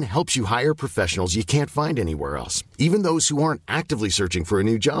 LinkedIn helps you hire professionals you can't find anywhere else, even those who aren't actively searching for a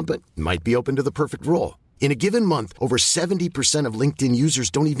new job but might be open to the perfect role. In a given month, over 70% of LinkedIn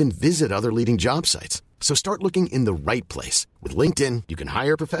users don't even visit other leading job sites. So start looking in the right place. With LinkedIn, you can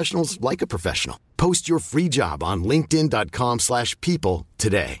hire professionals like a professional. Post your free job on linkedin.com/people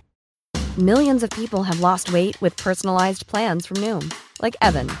today. Millions of people have lost weight with personalized plans from Noom. Like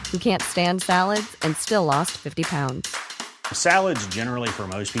Evan, who can't stand salads and still lost 50 pounds. Salads generally for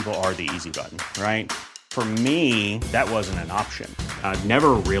most people are the easy button, right? For me, that wasn't an option. I never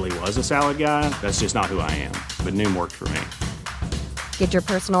really was a salad guy. That's just not who I am. But Noom worked for me. Get your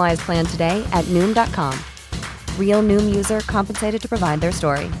personalized plan today at Noom.com. Real Noom user compensated to provide their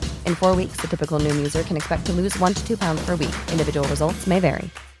story. In 4 weeks, the typical Noom user can expect to lose 1 to 2 pounds per week. Individual results may vary.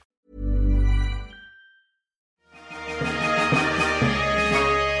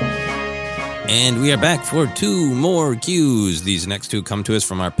 And we are back for 2 more cues. These next 2 come to us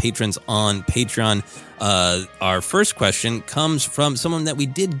from our patrons on Patreon. Our first question comes from someone that we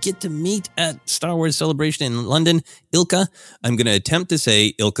did get to meet at Star Wars Celebration in London, Ilka. I'm going to attempt to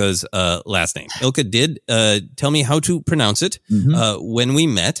say Ilka's last name. Ilka did tell me how to pronounce it when we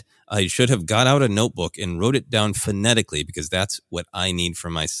met. I should have got out a notebook and wrote it down phonetically because that's what I need for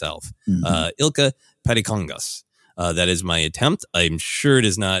myself. Ilka Parikongas. That is my attempt. I'm sure it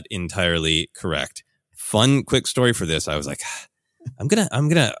is not entirely correct. Fun, quick story for this. I was like, I'm gonna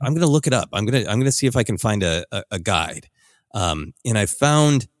look it up. I'm gonna see if I can find a guide. And I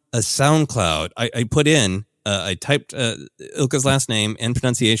found a SoundCloud. I put in, I typed Ilka's last name and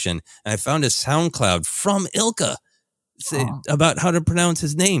pronunciation, and I found a SoundCloud from Ilka about how to pronounce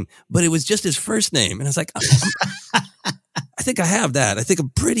his name, but it was just his first name, and I was like, I think I have that. I think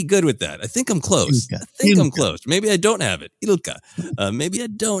I'm pretty good with that. I think I'm close. I'm close. Maybe I don't have it. Ilka. Maybe I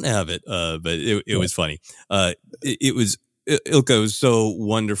don't have it. But it was funny. It was Ilka. It was so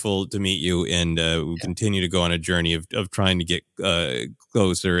wonderful to meet you, and we continue to go on a journey of trying to get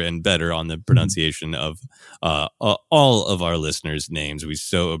closer and better on the pronunciation of all of our listeners' names. We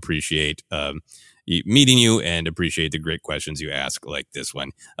so appreciate meeting you and appreciate the great questions you ask like this one.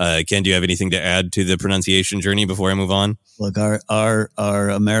 Ken, do you have anything to add to the pronunciation journey before I move on? Look, our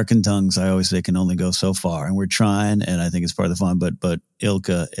American tongues, I always say, can only go so far, and we're trying, and I think it's part of the fun. But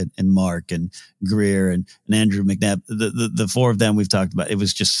Ilka and Mark and Greer and Andrew McNabb, the 4 of them we've talked about. It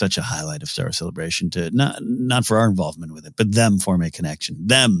was just such a highlight of Star Wars Celebration to not for our involvement with it, but them forming a connection,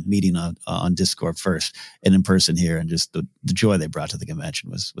 them meeting on Discord first and in person here, and just the joy they brought to the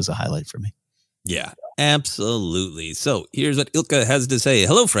convention was a highlight for me. Yeah, absolutely. So here's what Ilka has to say.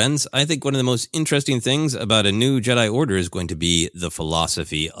 Hello, friends. I think one of the most interesting things about a new Jedi Order is going to be the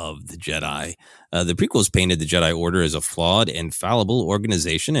philosophy of the Jedi. The prequels painted the Jedi Order as a flawed and fallible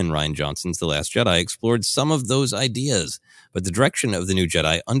organization, and Rian Johnson's The Last Jedi explored some of those ideas. But the direction of the new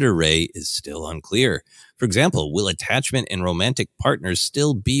Jedi under Rey is still unclear. For example, will attachment and romantic partners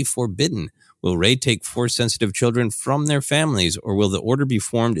still be forbidden? Will Rey take Force-sensitive children from their families, or will the Order be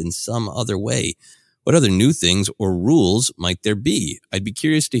formed in some other way? What other new things or rules might there be? I'd be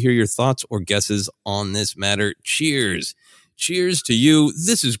curious to hear your thoughts or guesses on this matter. Cheers. Cheers to you.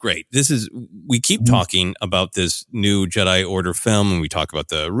 This is great. We keep talking about this new Jedi Order film, and we talk about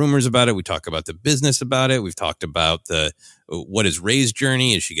the rumors about it. We talk about the business about it. We've talked about what is Rey's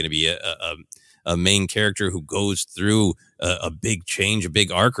journey? Is she going to be a main character who goes through a big change, a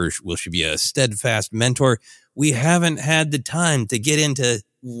big arc, or will she be a steadfast mentor? We haven't had the time to get into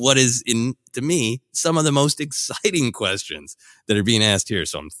what is, to me, some of the most exciting questions that are being asked here.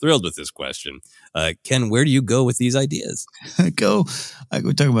 So I'm thrilled with this question. Ken, where do you go with these ideas? We talk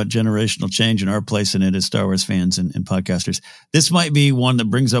about generational change and our place in it as Star Wars fans and podcasters. This might be one that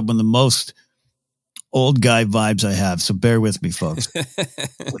brings up one of the most old guy vibes I have. So bear with me, folks.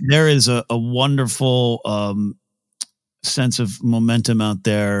 There is a wonderful sense of momentum out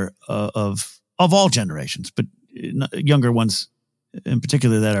there of all generations, but younger ones in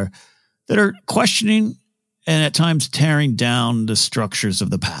particular that are questioning and at times tearing down the structures of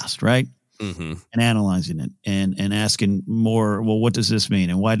the past, right? Mm-hmm. And analyzing it and asking more, well, what does this mean?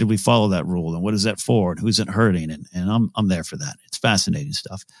 And why did we follow that rule? And what is that for? And who's it hurting? And I'm there for that. It's fascinating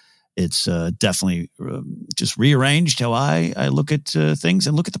stuff. It's definitely just rearranged how I look at things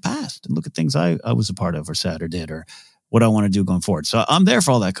and look at the past and look at things I was a part of or said or did or what I want to do going forward. So I'm there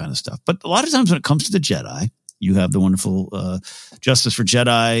for all that kind of stuff. But a lot of times when it comes to the Jedi, you have the wonderful Justice for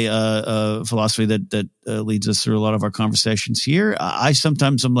Jedi philosophy that leads us through a lot of our conversations here. I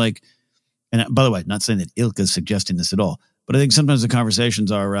sometimes I'm like, and by the way, not saying that Ilka is suggesting this at all, but I think sometimes the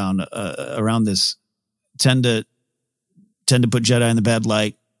conversations are around this tend to put Jedi in the bad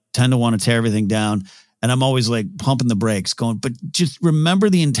light, tend to want to tear everything down. And I'm always like pumping the brakes going, but just remember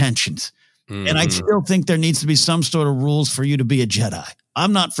the intentions. Mm-hmm. And I still think there needs to be some sort of rules for you to be a Jedi.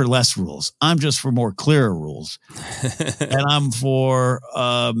 I'm not for less rules. I'm just for more clearer rules. And I'm for,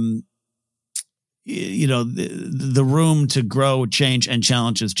 the room to grow, change, and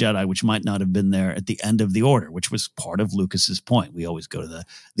challenge as Jedi, which might not have been there at the end of the Order, which was part of Lucas's point. We always go to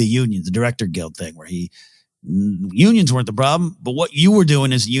the union, the Director Guild thing, where unions weren't the problem, but what you were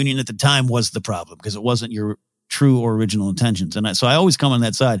doing as a union at the time was the problem because it wasn't your true or original intentions. And so I always come on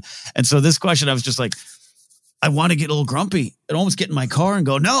that side. And so this question, I was just like, I want to get a little grumpy and almost get in my car and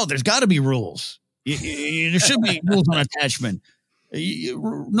go, no, there's got to be rules. There should be rules on attachment.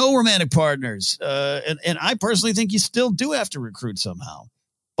 No romantic partners. And I personally think you still do have to recruit somehow.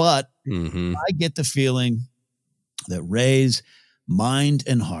 But I get the feeling that Rey's mind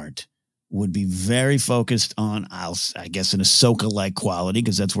and heart would be very focused on, I guess, an Ahsoka-like quality,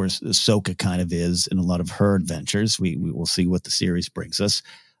 because that's where Ahsoka kind of is in a lot of her adventures. We will see what the series brings us.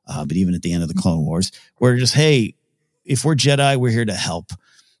 But even at the end of the Clone Wars, we're just, hey, if we're Jedi, we're here to help.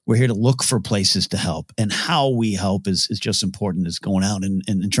 We're here to look for places to help. And how we help is just important as going out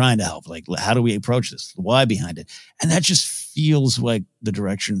and trying to help. Like, how do we approach this? The why behind it. And that just feels like the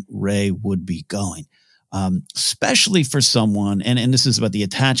direction Rey would be going, especially for someone. And this is about the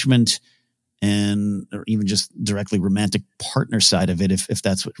attachment or even just directly romantic partner side of it, if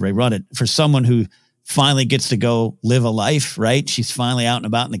that's what Rey run it. For someone who finally gets to go live a life, right? She's finally out and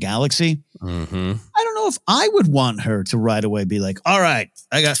about in the galaxy. Mm-hmm. I don't know if I would want her to right away be like, all right,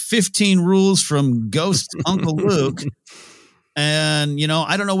 I got 15 rules from Ghost Uncle Luke. And,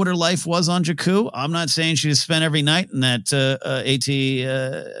 I don't know what her life was on Jakku. I'm not saying she just spent every night in that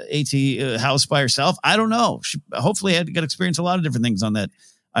AT house by herself. I don't know. She hopefully had to experience a lot of different things on that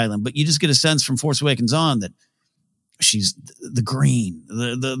island, but you just get a sense from Force Awakens on that she's the green,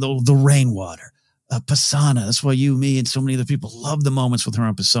 the rainwater. Pisana. That's why you, me, and so many other people love the moments with her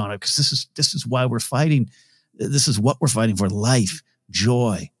on Pisana, because this is why we're fighting. This is what we're fighting for: life,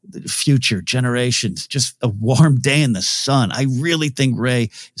 joy, the future, generations, just a warm day in the sun. I really think Rey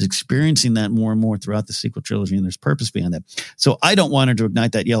is experiencing that more and more throughout the sequel trilogy, and there's purpose behind that. So I don't want her to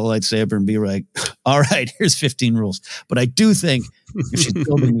ignite that yellow lightsaber and be like, all right, here's 15 rules. But I do think if she's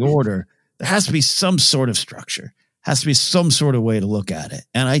building the Order, there has to be some sort of structure. Has to be some sort of way to look at it.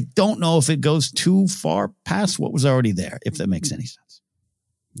 And I don't know if it goes too far past what was already there, if that makes any sense.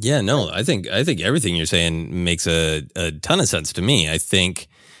 Yeah, no, I think everything you're saying makes a ton of sense to me. I think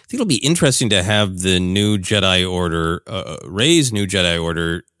it'll be interesting to have the new Jedi Order, Rey's new Jedi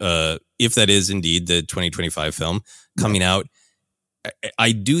Order, if that is indeed the 2025 film coming out,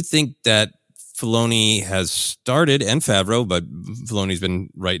 I do think that Filoni has started, and Favreau, but Filoni's been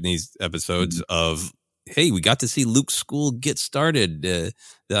writing these episodes of, hey, we got to see Luke's school get started. The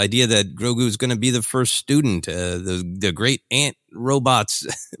idea that Grogu is going to be the first student, the great ant robots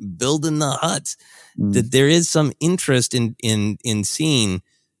building the huts, that there is some interest in seeing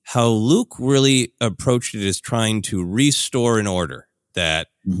how Luke really approached it as trying to restore an order that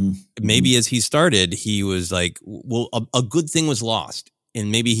maybe as he started, he was like, well, a good thing was lost. And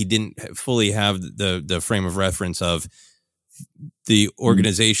maybe he didn't fully have the frame of reference of the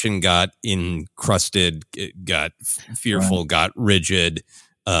organization got encrusted, got fearful, got rigid,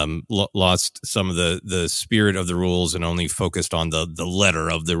 lost some of the spirit of the rules and only focused on the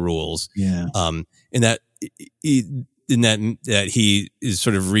letter of the rules. Yeah. And that he is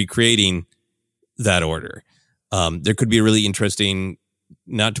sort of recreating that order. There could be a really interesting,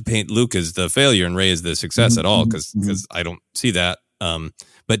 not to paint Luke as the failure and Rey as the success at all, because I don't see that.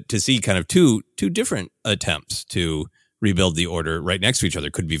 But to see kind of two different attempts to rebuild the order right next to each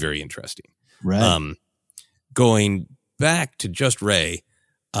other could be very interesting. Right. Going back to just Rey,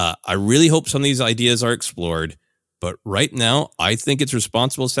 I really hope some of these ideas are explored. But right now, I think it's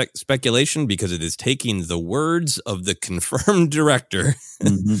responsible speculation because it is taking the words of the confirmed director,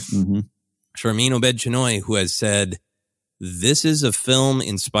 Sharmeen Obaid-Chinoy, who has said, this is a film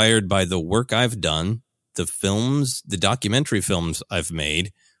inspired by the work I've done, the documentary films I've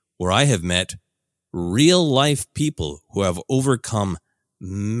made, where I have met real life people who have overcome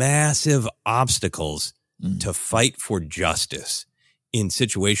massive obstacles to fight for justice in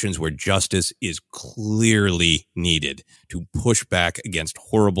situations where justice is clearly needed, to push back against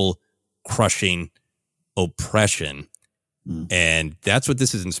horrible, crushing oppression. And that's what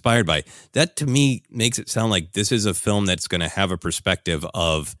this is inspired by. That, to me, makes it sound like this is a film that's going to have a perspective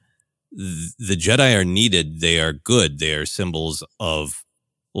of the Jedi are needed. They are good. They are symbols of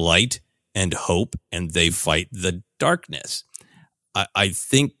light and hope, and they fight the darkness. I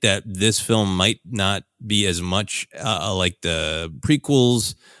think that this film might not be as much like the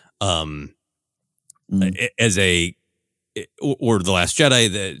prequels as or The Last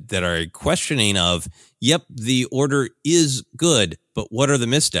Jedi that are questioning of, yep, the order is good, but what are the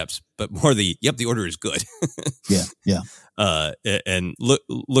missteps? But more the order is good. Yeah. And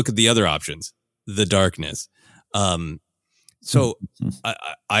look at the other options, the darkness. So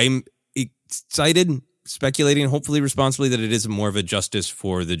I'm excited, speculating, hopefully responsibly, that it is more of a justice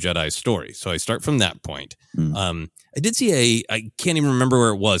for the Jedi story. So I start from that point. I did see I can't even remember where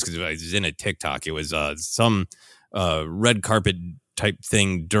it was because I was in a TikTok. It was some red carpet type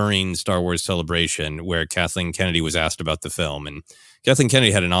thing during Star Wars Celebration where Kathleen Kennedy was asked about the film. And Kathleen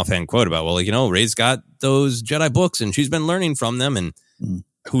Kennedy had an offhand quote about, well, Rey's got those Jedi books and she's been learning from them. And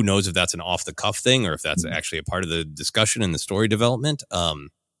who knows if that's an off the cuff thing or if that's actually a part of the discussion and the story development.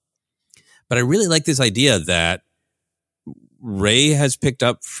 But I really like this idea that Rey has picked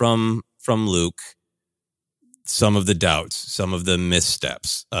up from Luke some of the doubts, some of the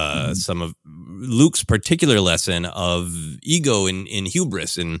missteps, some of Luke's particular lesson of ego and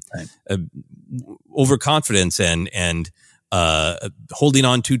hubris and overconfidence and holding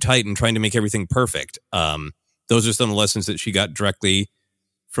on too tight and trying to make everything perfect. Those are some of the lessons that she got directly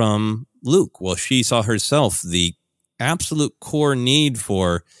from Luke. Well, she saw herself the absolute core need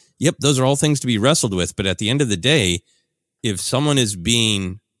for, yep, those are all things to be wrestled with. But at the end of the day, if someone is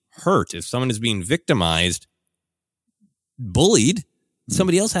being hurt, if someone is being victimized, bullied,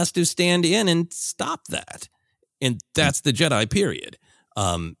 somebody else has to stand in and stop that. And that's the Jedi, period.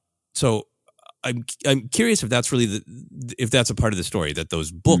 So I'm curious if that's really if that's a part of the story, that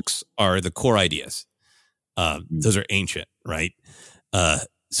those books are the core ideas. Those are ancient, right?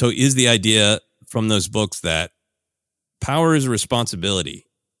 So is the idea from those books that power is a responsibility?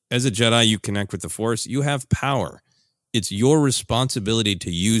 As a Jedi, you connect with the Force. You have power. It's your responsibility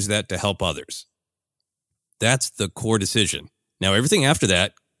to use that to help others. That's the core decision. Now, everything after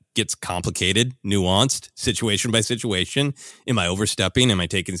that gets complicated, nuanced, situation by situation. Am I overstepping? Am I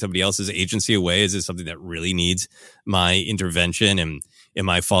taking somebody else's agency away? Is this something that really needs my intervention? And am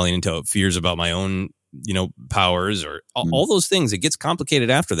I falling into fears about my own, powers or all those things? It gets complicated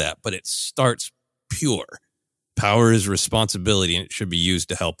after that, but it starts pure. Power is responsibility, and it should be used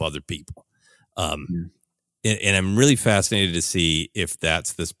to help other people. And I'm really fascinated to see if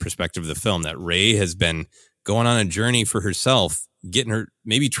that's this perspective of the film, that Rey has been going on a journey for herself, getting her,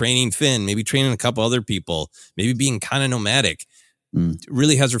 maybe training Finn, maybe training a couple other people, maybe being kind of nomadic,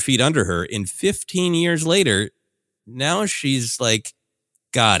 really has her feet under her. And 15 years later, now she's like,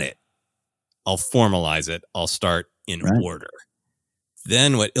 got it. I'll formalize it. I'll start in order.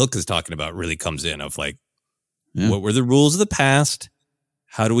 then what Ilka's talking about really comes in of like, what were the rules of the past?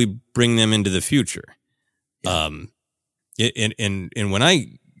 How do we bring them into the future? And when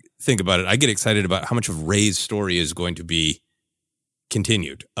I think about it, I get excited about how much of Rey's story is going to be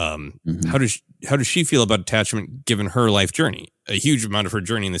continued. How does she feel about attachment given her life journey? A huge amount of her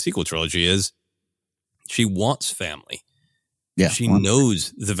journey in the sequel trilogy is she wants family. Yeah, she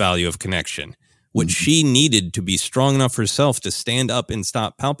knows the value of connection. What she needed to be strong enough herself to stand up and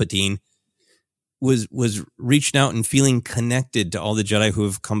stop Palpatine was reaching out and feeling connected to all the Jedi who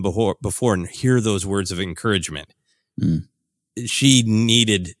have come before and hear those words of encouragement. She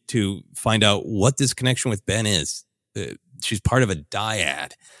needed to find out what this connection with Ben is. She's part of a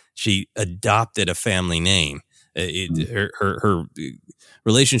dyad. She adopted a family name. Her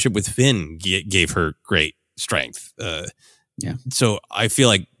relationship with Finn gave her great strength. So I feel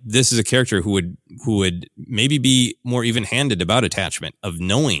like this is a character who would maybe be more even-handed about attachment, of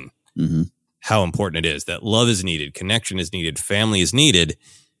knowing how important it is, that love is needed, connection is needed, family is needed.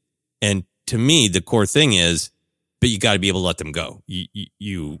 And to me, the core thing is, but you got to be able to let them go.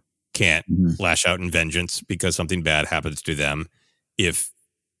 You can't lash out in vengeance because something bad happens to them. If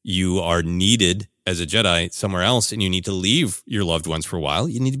you are needed as a Jedi somewhere else and you need to leave your loved ones for a while,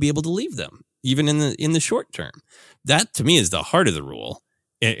 you need to be able to leave them, even in the short term. That to me is the heart of the rule,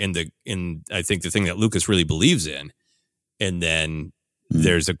 and I think the thing that Lucas really believes in. And then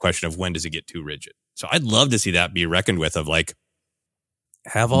there's a question of when does it get too rigid. So I'd love to see that be reckoned with, of like,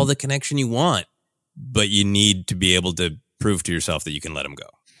 have all the connection you want, but you need to be able to prove to yourself that you can let them go.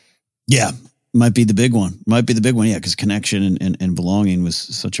 Yeah. Might be the big one. Yeah. Because connection and belonging was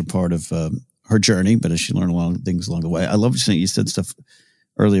such a part of her journey, but as she learned a lot of things along the way. I love you said stuff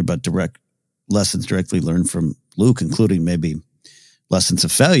earlier about direct lessons directly learned from Luke, including maybe lessons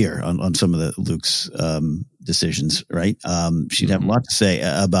of failure on some of Luke's decisions, right? She'd have a lot to say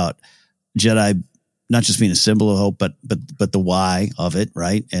about Jedi, not just being a symbol of hope, but the why of it,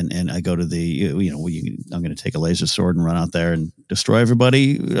 right? And I go to I'm going to take a laser sword and run out there and destroy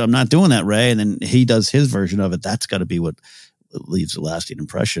everybody. I'm not doing that, Rey. And then he does his version of it. That's got to be what leaves a lasting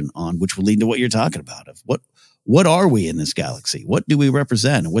impression on, which will lead to what you're talking about, of what are we in this galaxy? What do we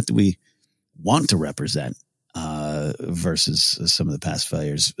represent? And what do we want to represent versus some of the past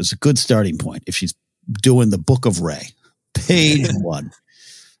failures? It's a good starting point if she's doing the Book of Rey, page 1.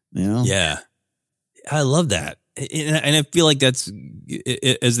 Yeah, I love that, and I feel like that's,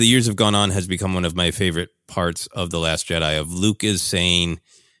 as the years have gone on, has become one of my favorite parts of The Last Jedi. Of Luke is saying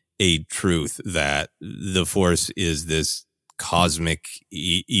a truth that the Force is this cosmic,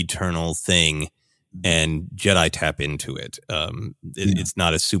 eternal thing. And Jedi tap into it. It's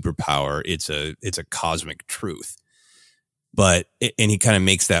not a superpower; it's a cosmic truth. And he kind of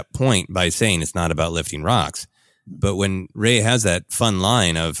makes that point by saying it's not about lifting rocks. But when Rey has that fun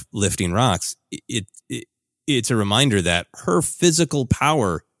line of lifting rocks, it's a reminder that her physical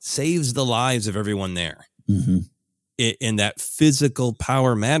power saves the lives of everyone there. And that physical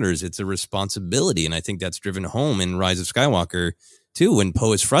power matters. It's a responsibility, and I think that's driven home in Rise of Skywalker too. When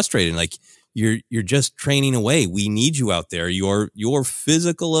Poe is frustrated, like, You're just training away. We need you out there. Your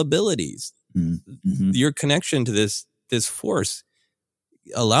physical abilities, your connection to this Force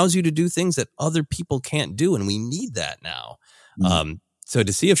allows you to do things that other people can't do, and we need that now. So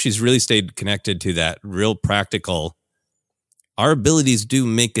to see if she's really stayed connected to that real practical, our abilities do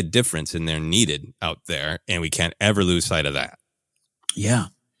make a difference, and they're needed out there, and we can't ever lose sight of that. Yeah,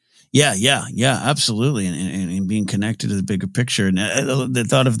 absolutely, and being connected to the bigger picture, and the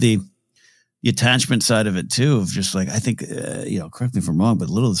thought of the attachment side of it too, of just like, I think, correct me if I'm wrong, but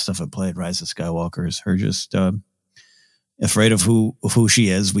a little of the stuff I played Rise of Skywalker is her just afraid of who she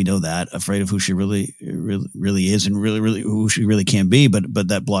is. We know that, afraid of who she really is, and really who she really can be. But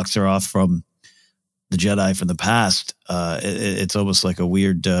that blocks her off from the Jedi from the past. It's almost like a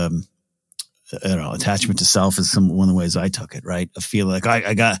weird, attachment to self is one of the ways I took it. Right, I feel like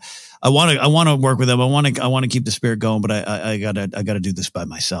I want to work with them. I want to keep the spirit going, but I gotta do this by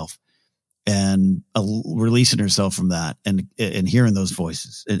myself. And releasing herself from that, and hearing those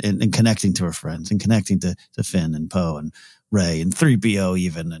voices, and connecting to her friends, and connecting to Finn and Poe and Rey and 3PO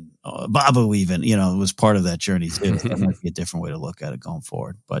even, and Babu even, was part of that journey too. That might be a different way to look at it going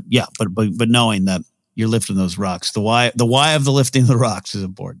forward. But yeah, but knowing that you're lifting those rocks, the why of the lifting the rocks is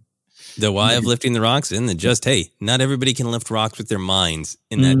important. The why of lifting the rocks, and hey, not everybody can lift rocks with their minds,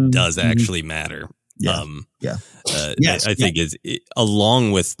 and that does actually matter. I think is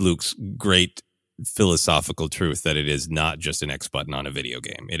along with Luke's great philosophical truth that it is not just an X button on a video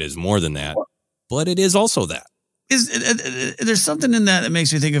game. It is more than that, but it is also that. There's something in that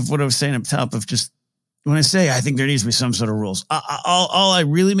makes me think of what I was saying up top of just when I say I think there needs to be some sort of rules, all I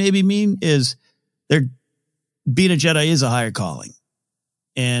really maybe mean is being a Jedi is a higher calling.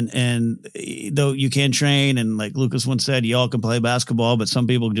 And though you can train, and like Lucas once said, you all can play basketball, but some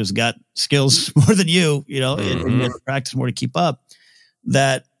people just got skills more than you, and practice more to keep up.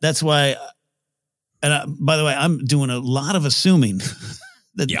 That's why. And by the way, I'm doing a lot of assuming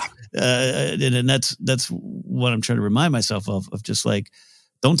that, and that's what I'm trying to remind myself of just like,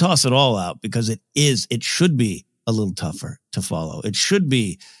 don't toss it all out, because it should be a little tougher to follow. It should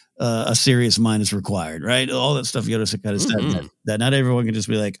be a serious mind is required, right? All that stuff Yoda kind of said that not everyone can just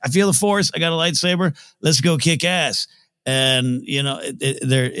be like, I feel the Force, I got a lightsaber, let's go kick ass. And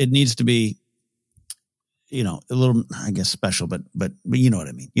it needs to be, a little, I guess, special, but you know what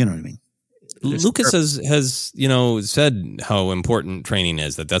I mean. You know what I mean. Lucas has said how important training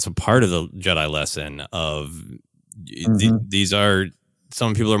is. That's a part of the Jedi lesson of these are,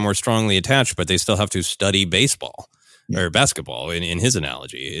 some people are more strongly attached, but they still have to study baseball. Or basketball in his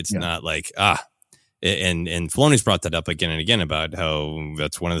analogy. It's not like, and Filoni's brought that up again and again about how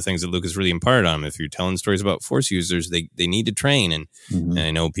that's one of the things that Lucas really imparted on him. If you're telling stories about Force users, they need to train. And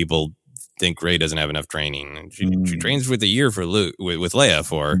I know people think Rey doesn't have enough training. And she trains with a year for Luke, with Leia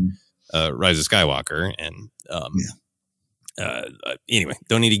for Rise of Skywalker. And anyway,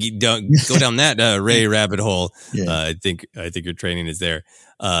 don't need to go down that Rey rabbit hole. I think your training is there.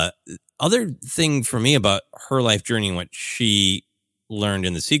 Other thing for me about her life journey and what she learned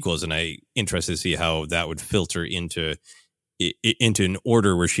in the sequels, and I interested to see how that would filter into an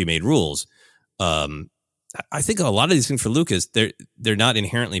order where she made rules. I think a lot of these things for Lucas, they're not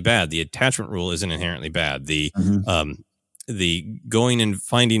inherently bad. The attachment rule isn't inherently bad. The going and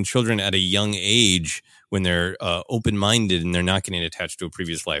finding children at a young age when they're open-minded and they're not getting attached to a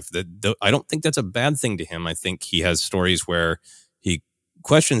previous life. I don't think that's a bad thing to him. I think he has stories where he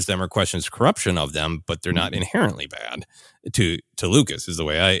questions them or questions corruption of them, but they're not inherently bad to Lucas is the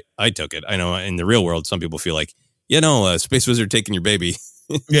way I took it. I know in the real world, some people feel like, Space Wizard taking your baby.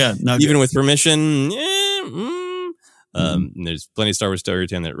 Even with permission. There's plenty of Star Wars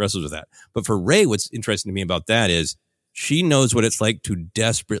storytelling that wrestles with that. But for Rey, what's interesting to me about that is she knows what it's like to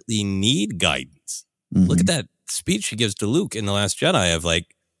desperately need guidance. Look at that speech she gives to Luke in The Last Jedi of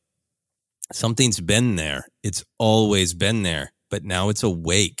like, something's been there. It's always been there. But now it's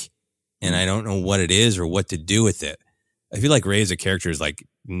awake, and I don't know what it is or what to do with it. I feel like Rey as a character is like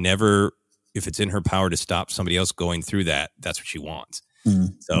never, if it's in her power to stop somebody else going through that, that's what she wants.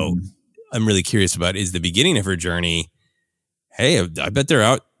 So I'm really curious about, is the beginning of her journey, hey, I bet there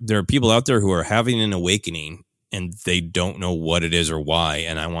are people out there who are having an awakening and they don't know what it is or why,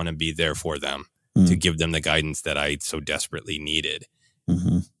 and I want to be there for them to give them the guidance that I so desperately needed.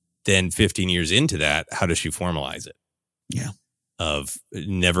 Then 15 years into that, how does she formalize it? Of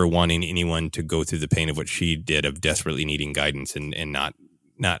never wanting anyone to go through the pain of what she did, of desperately needing guidance and not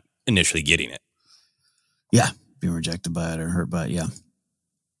initially getting it. Being rejected by it or hurt by it.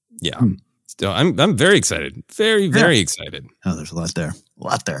 Still, I'm very excited. Very excited. Oh, there's a lot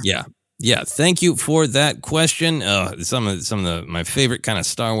there. Yeah. Thank you for that question. Some of my favorite kind of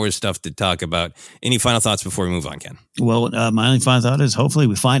Star Wars stuff to talk about. Any final thoughts before we move on, Ken? Well, my only final thought is hopefully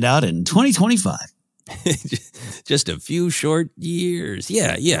we find out in 2025. Just a few short years.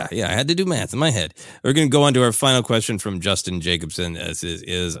 Yeah. I had to do math in my head. We're going to go on to our final question from Justin Jacobson. This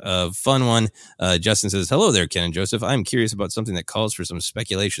is a fun one. Justin says, hello there, Ken and Joseph. I'm curious about something that calls for some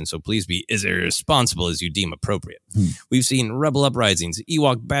speculation, so please be as irresponsible as you deem appropriate. We've seen rebel uprisings,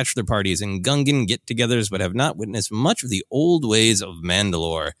 Ewok bachelor parties, and Gungan get-togethers, but have not witnessed much of the old ways of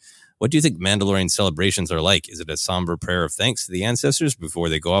Mandalore. What do you think Mandalorian celebrations are like? Is it a somber prayer of thanks to the ancestors before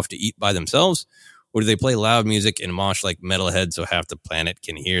they go off to eat by themselves? Or do they play loud music and mosh like metalheads so half the planet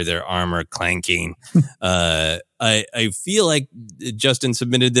can hear their armor clanking? I feel like Justin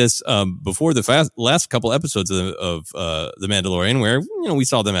submitted this before the last couple episodes of The Mandalorian, where we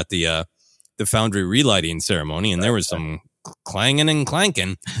saw them at the Foundry relighting ceremony, and there was some clanging and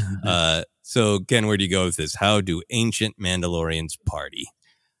clanking. So, Ken, where do you go with this? How do ancient Mandalorians party?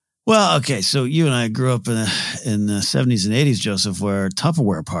 Well, okay, so you and I grew up in the 70s and 80s, Joseph, where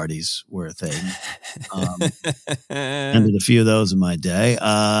Tupperware parties were a thing. I did a few of those in my day.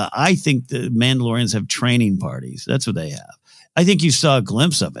 I think the Mandalorians have training parties. That's what they have. I think you saw a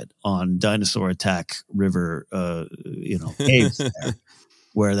glimpse of it on Dinosaur Attack River, caves there,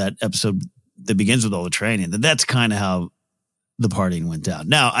 where that episode that begins with all the training. That's kind of how the partying went down.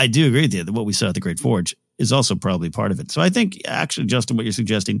 Now, I do agree with you that what we saw at the Great Forge is also probably part of it. So I think, actually, Justin, what you're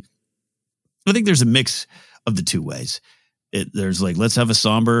suggesting, I think there's a mix of the two ways. There's like, let's have a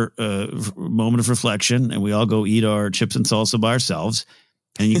somber moment of reflection, and we all go eat our chips and salsa by ourselves.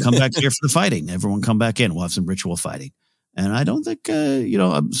 And you come back here for the fighting. Everyone come back in. We'll have some ritual fighting. And I don't think, I'm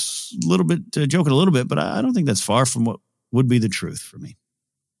a little bit joking a little bit, but I don't think that's far from what would be the truth for me.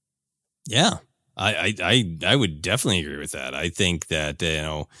 Yeah, I would definitely agree with that. I think that,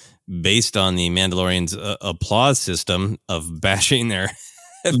 based on the Mandalorians' applause system of bashing their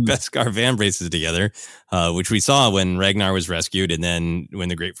Beskar fan bases together, which we saw when Ragnar was rescued and then when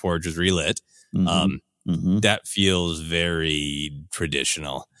the Great Forge was relit, that feels very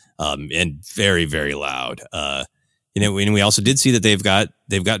traditional and very, very loud. And we also did see that they've got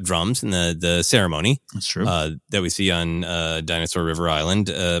drums in the ceremony. That's true. That we see on Dinosaur River Island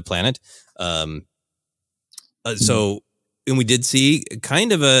planet. So, and we did see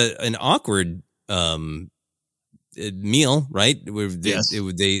kind of an awkward meal, right? Where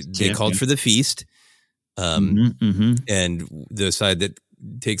they called for the feast, and the side that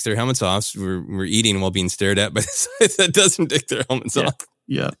takes their helmets off, we're eating while being stared at by the side that doesn't take their helmets off.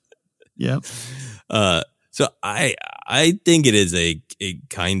 Yeah. So I think it is a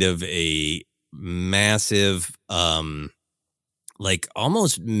kind of a massive, like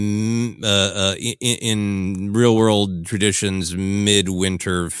almost in real world traditions,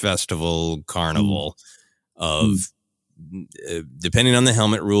 midwinter festival carnival of, depending on the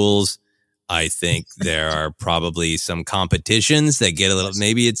helmet rules. I think there are probably some competitions that get a little,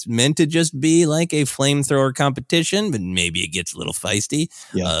 maybe it's meant to just be like a flamethrower competition, but maybe it gets a little feisty.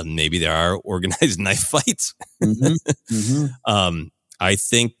 Yeah. Maybe there are organized knife fights. I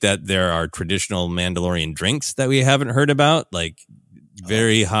think that there are traditional Mandalorian drinks that we haven't heard about, like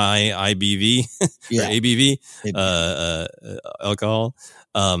very high IBV or ABV alcohol.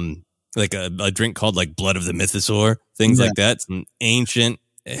 Like a drink called like Blood of the Mythosaur, things like that. Some ancient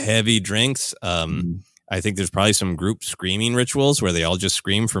heavy drinks. I think there's probably some group screaming rituals where they all just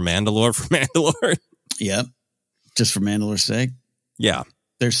scream for Mandalore. Yeah. Just for Mandalore's sake. Yeah.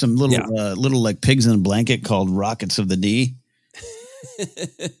 There's some little like pigs in a blanket called Rockets of the D.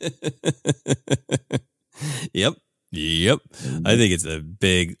 Yep. I think it's a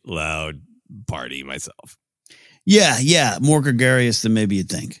big, loud party myself. Yeah. More gregarious than maybe you'd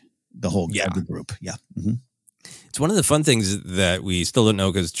think. The whole the group. Yeah. It's one of the fun things that we still don't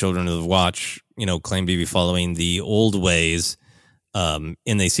know because Children of the Watch, claim to be following the old ways. And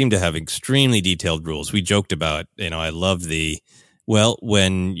they seem to have extremely detailed rules. We joked about, I love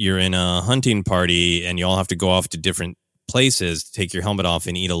when you're in a hunting party and you all have to go off to different places to take your helmet off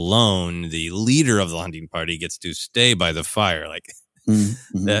and eat alone, the leader of the hunting party gets to stay by the fire. Like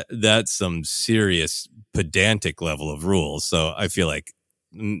that's some serious pedantic level of rules. So I feel like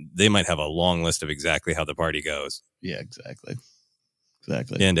they might have a long list of exactly how the party goes. Yeah, exactly.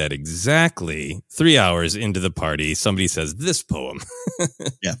 And at exactly 3 hours into the party, somebody says this poem.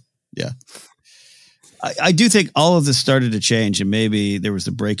 Yeah. I do think all of this started to change, and maybe there was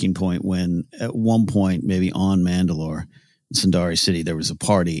a breaking point when at one point, maybe on Mandalore, Sundari City, there was a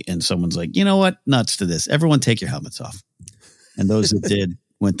party and someone's like, you know what? Nuts to this. Everyone take your helmets off. And those that did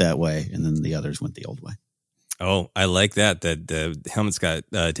went that way, and then the others went the old way. Oh, I like that the helmets got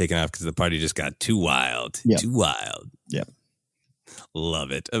taken off because the party just got too wild. Too wild. Yeah.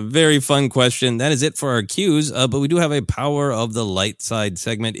 Love it. A very fun question. That is it for our cues, but we do have a Power of the Light Side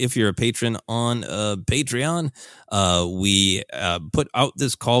segment. If you're a patron on Patreon, we put out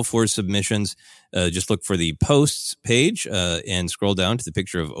this call for submissions. Just look for the posts page and scroll down to the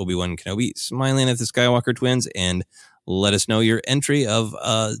picture of Obi-Wan Kenobi smiling at the Skywalker twins and let us know your entry of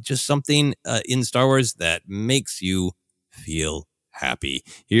just something in Star Wars that makes you feel happy.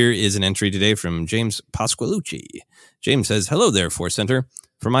 Here is an entry today from James Pasqualucci. James says, hello there, Force Center.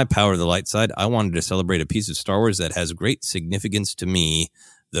 For my Power of the Light Side, I wanted to celebrate a piece of Star Wars that has great significance to me,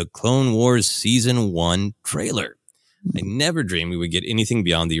 the Clone Wars Season 1 trailer. I never dreamed we would get anything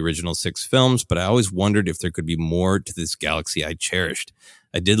beyond the original 6 films, but I always wondered if there could be more to this galaxy I cherished.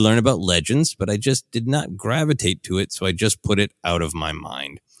 I did learn about Legends, but I just did not gravitate to it, so I just put it out of my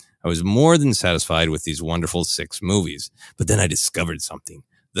mind. I was more than satisfied with these wonderful 6 movies, but then I discovered something.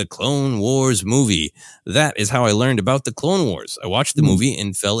 The Clone Wars movie. That is how I learned about the Clone Wars. I watched the movie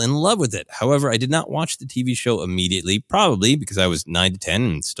and fell in love with it. However, I did not watch the TV show immediately, probably because I was 9 to 10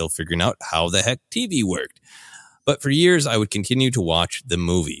 and still figuring out how the heck TV worked. But for years, I would continue to watch the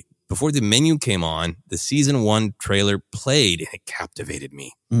movie. Before the menu came on, the Season 1 trailer played and it captivated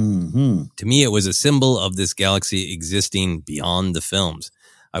me. To me, it was a symbol of this galaxy existing beyond the films.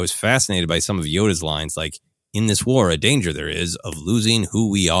 I was fascinated by some of Yoda's lines like, in this war, a danger there is of losing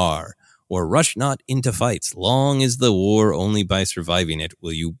who we are, or rush not into fights. Long is the war, only by surviving it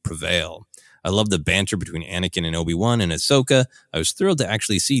will you prevail. I love the banter between Anakin and Obi-Wan and Ahsoka. I was thrilled to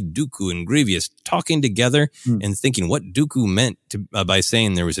actually see Dooku and Grievous talking together and thinking what Dooku meant by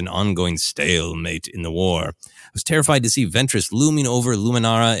saying there was an ongoing stalemate in the war. I was terrified to see Ventress looming over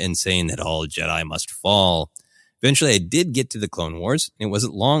Luminara and saying that all Jedi must fall. Eventually, I did get to the Clone Wars. It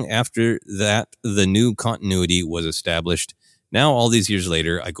wasn't long after that the new continuity was established. Now, all these years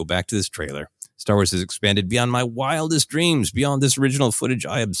later, I go back to this trailer. Star Wars has expanded beyond my wildest dreams, beyond this original footage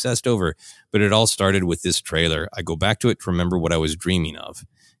I obsessed over. But it all started with this trailer. I go back to it to remember what I was dreaming of.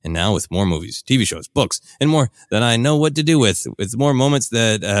 And now with more movies, TV shows, books, and more than I know what to do with more moments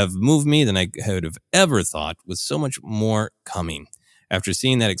that have moved me than I would have ever thought, with so much more coming. After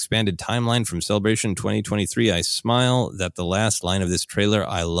seeing that expanded timeline from Celebration 2023, I smile that the last line of this trailer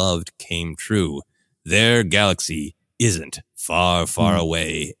I loved came true. Their galaxy isn't far, far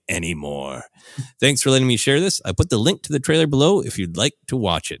away anymore. Thanks for letting me share this. I put the link to the trailer below if you'd like to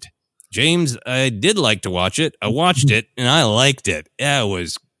watch it. James, I did like to watch it. I watched it and I liked it. Yeah,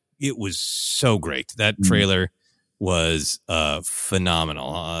 it was so great. That trailer was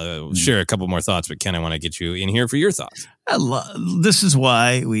phenomenal. Share a couple more thoughts, but Ken, I want to get you in here for your thoughts. This is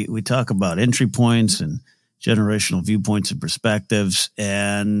why we talk about entry points and generational viewpoints and perspectives.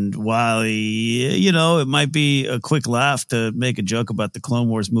 And while, it might be a quick laugh to make a joke about the Clone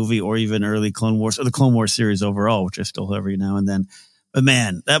Wars movie or even early Clone Wars or the Clone Wars series overall, which I still have every now and then. But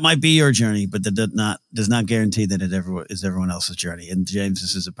man, that might be your journey, but that does not guarantee that it ever is everyone else's journey. And James,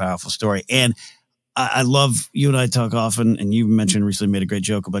 this is a powerful story. And I love, you and I talk often, and you mentioned recently, made a great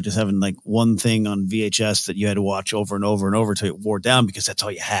joke about just having like one thing on VHS that you had to watch over and over and over till it wore down because that's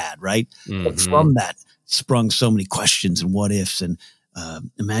all you had, right? Mm-hmm. But from that sprung so many questions and what ifs and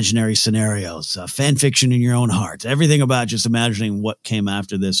imaginary scenarios, fan fiction in your own heart, everything about just imagining what came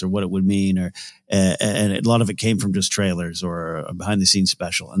after this or what it would mean, or and a lot of it came from just trailers or a behind the scenes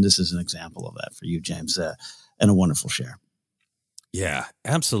special. And this is an example of that for you, James, and a wonderful share. Yeah,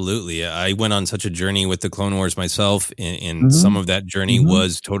 absolutely. I went on such a journey with the Clone Wars myself, and some of that journey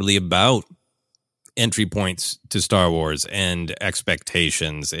was totally about entry points to Star Wars and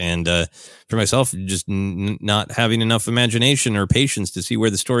expectations. And for myself, just not having enough imagination or patience to see where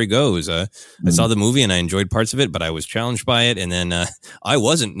the story goes. I saw the movie and I enjoyed parts of it, but I was challenged by it. And then I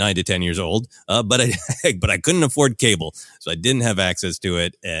wasn't 9 to 10 years old, but I couldn't afford cable. So I didn't have access to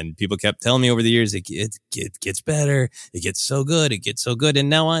it. And people kept telling me over the years, it gets better. It gets so good. It gets so good. And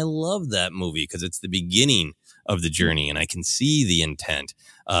now I love that movie because it's the beginning of the journey and I can see the intent.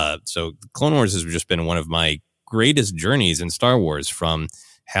 So Clone Wars has just been one of my greatest journeys in Star Wars, from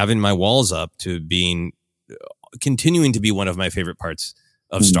having my walls up to continuing to be one of my favorite parts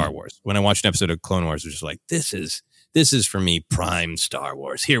of Star Wars. When I watched an episode of Clone Wars, it was just like, this is for me prime Star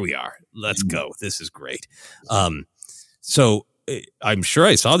Wars. Here we are. Let's go. This is great. So I'm sure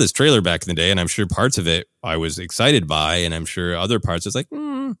I saw this trailer back in the day, and I'm sure parts of it I was excited by, and I'm sure other parts I was like,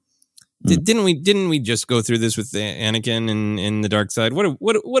 Didn't we just go through this with Anakin in the dark side? What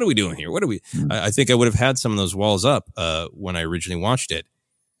are we doing here? I think I would have had some of those walls up when I originally watched it.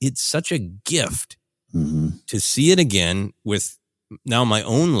 It's such a gift to see it again with now my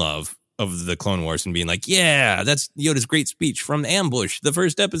own love of the Clone Wars and being like, yeah, that's Yoda's great speech from Ambush, the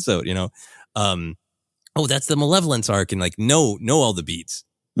first episode, that's the Malevolence arc, and like know all the beats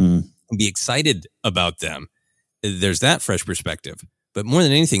and be excited about them. There's that fresh perspective. But more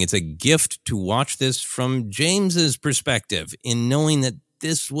than anything, it's a gift to watch this from James's perspective, in knowing that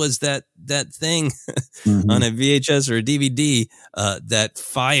this was that thing on a VHS or a DVD that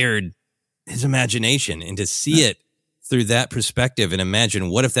fired his imagination, and to see it through that perspective and imagine,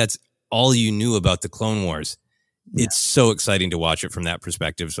 what if that's all you knew about the Clone Wars? Yeah. It's so exciting to watch it from that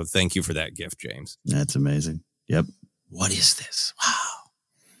perspective. So thank you for that gift, James. That's amazing. Yep. What is this? Wow.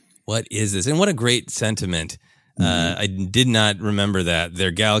 What is this? And what a great sentiment. I did not remember that their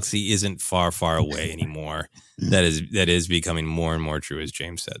galaxy isn't far, far away anymore. That is becoming more and more true, as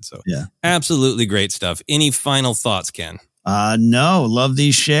James said. So yeah, absolutely great stuff. Any final thoughts, Ken? No, love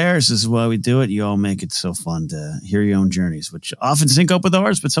these shares. This is why we do it. You all make it so fun to hear your own journeys, which often sync up with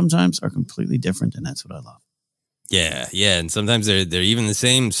ours, but sometimes are completely different. And that's what I love. Yeah. And sometimes they're even the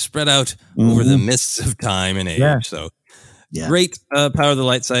same, spread out over the mists of time and age. Yeah. So yeah. Great Power of the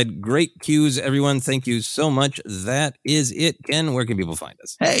Light Side. Great cues, everyone. Thank you so much. That is it. Ken, where can people find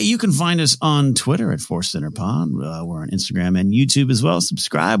us? Hey, you can find us on Twitter at Force Center Pod. We're on Instagram and YouTube as well.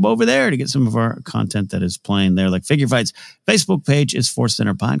 Subscribe over there to get some of our content that is playing there, like Figure Fights. Facebook page is Force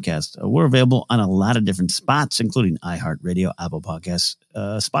Center Podcast. We're available on a lot of different spots, including iHeartRadio, Apple Podcasts,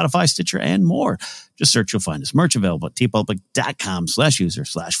 Spotify, Stitcher, and more. Just search, you'll find us. Merch available at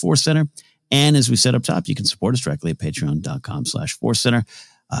tpublic.com/user/Force Center. And as we said up top, you can support us directly at patreon.com/Force Center.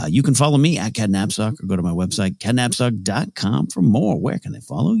 You can follow me at Cat Knapsack or go to my website, catknapsack.com for more. Where can they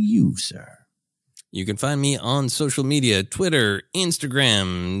follow you, sir? You can find me on social media, Twitter,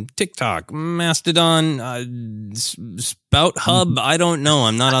 Instagram, TikTok, Mastodon, Spout Hub. I don't know.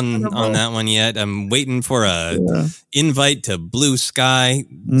 I'm not on that one yet. I'm waiting for a invite to Blue Sky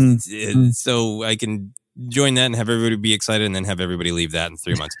so I can join that and have everybody be excited and then have everybody leave that in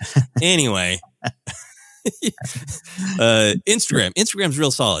 3 months. Anyway, Instagram's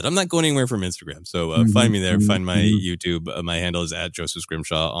real solid. I'm not going anywhere from Instagram. So find me there. Find my YouTube. My handle is at Joseph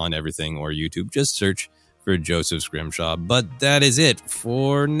Scrimshaw on everything or YouTube. Just search for Joseph Scrimshaw. But that is it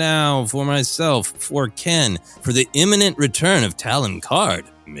for now, for myself, for Ken, for the imminent return of Talon Card.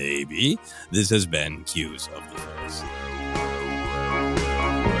 Maybe. This has been Cues of the Force.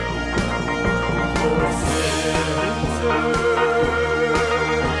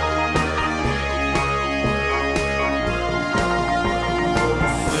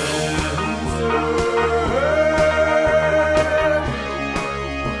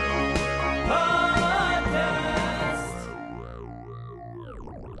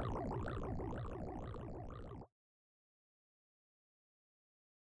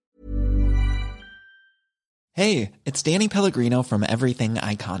 Hey, it's Danny Pellegrino from Everything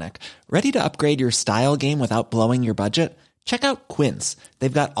Iconic. Ready to upgrade your style game without blowing your budget? Check out Quince.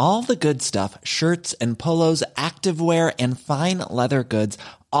 They've got all the good stuff, shirts and polos, activewear, and fine leather goods,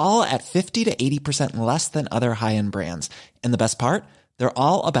 all at 50 to 80% less than other high-end brands. And the best part? They're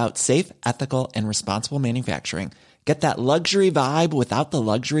all about safe, ethical, and responsible manufacturing. Get that luxury vibe without the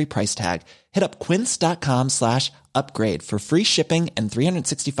luxury price tag. Hit up quince.com/upgrade for free shipping and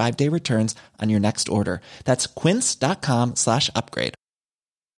 365-day returns on your next order. That's quince.com/upgrade.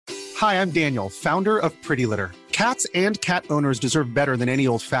 Hi, I'm Daniel, founder of Pretty Litter. Cats and cat owners deserve better than any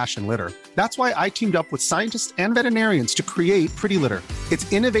old-fashioned litter. That's why I teamed up with scientists and veterinarians to create Pretty Litter.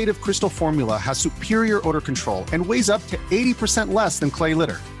 Its innovative crystal formula has superior odor control and weighs up to 80% less than clay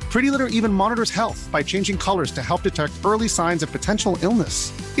litter. Pretty Litter even monitors health by changing colors to help detect early signs of potential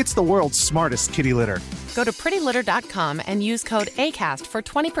illness. It's the world's smartest kitty litter. Go to prettylitter.com and use code ACAST for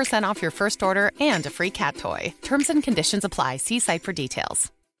 20% off your first order and a free cat toy. Terms and conditions apply. See site for details.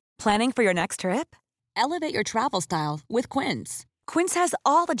 Planning for your next trip? Elevate your travel style with Quince. Quince has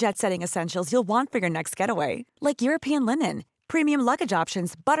all the jet-setting essentials you'll want for your next getaway, like European linen, premium luggage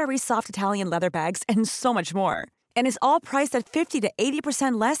options, buttery soft Italian leather bags, and so much more. And is all priced at 50 to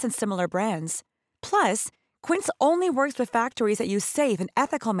 80% less than similar brands. Plus, Quince only works with factories that use safe and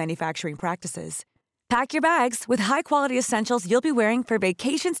ethical manufacturing practices. Pack your bags with high-quality essentials you'll be wearing for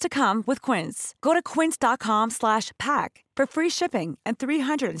vacations to come with Quince. Go to quince.com/pack for free shipping and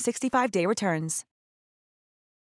 365-day returns.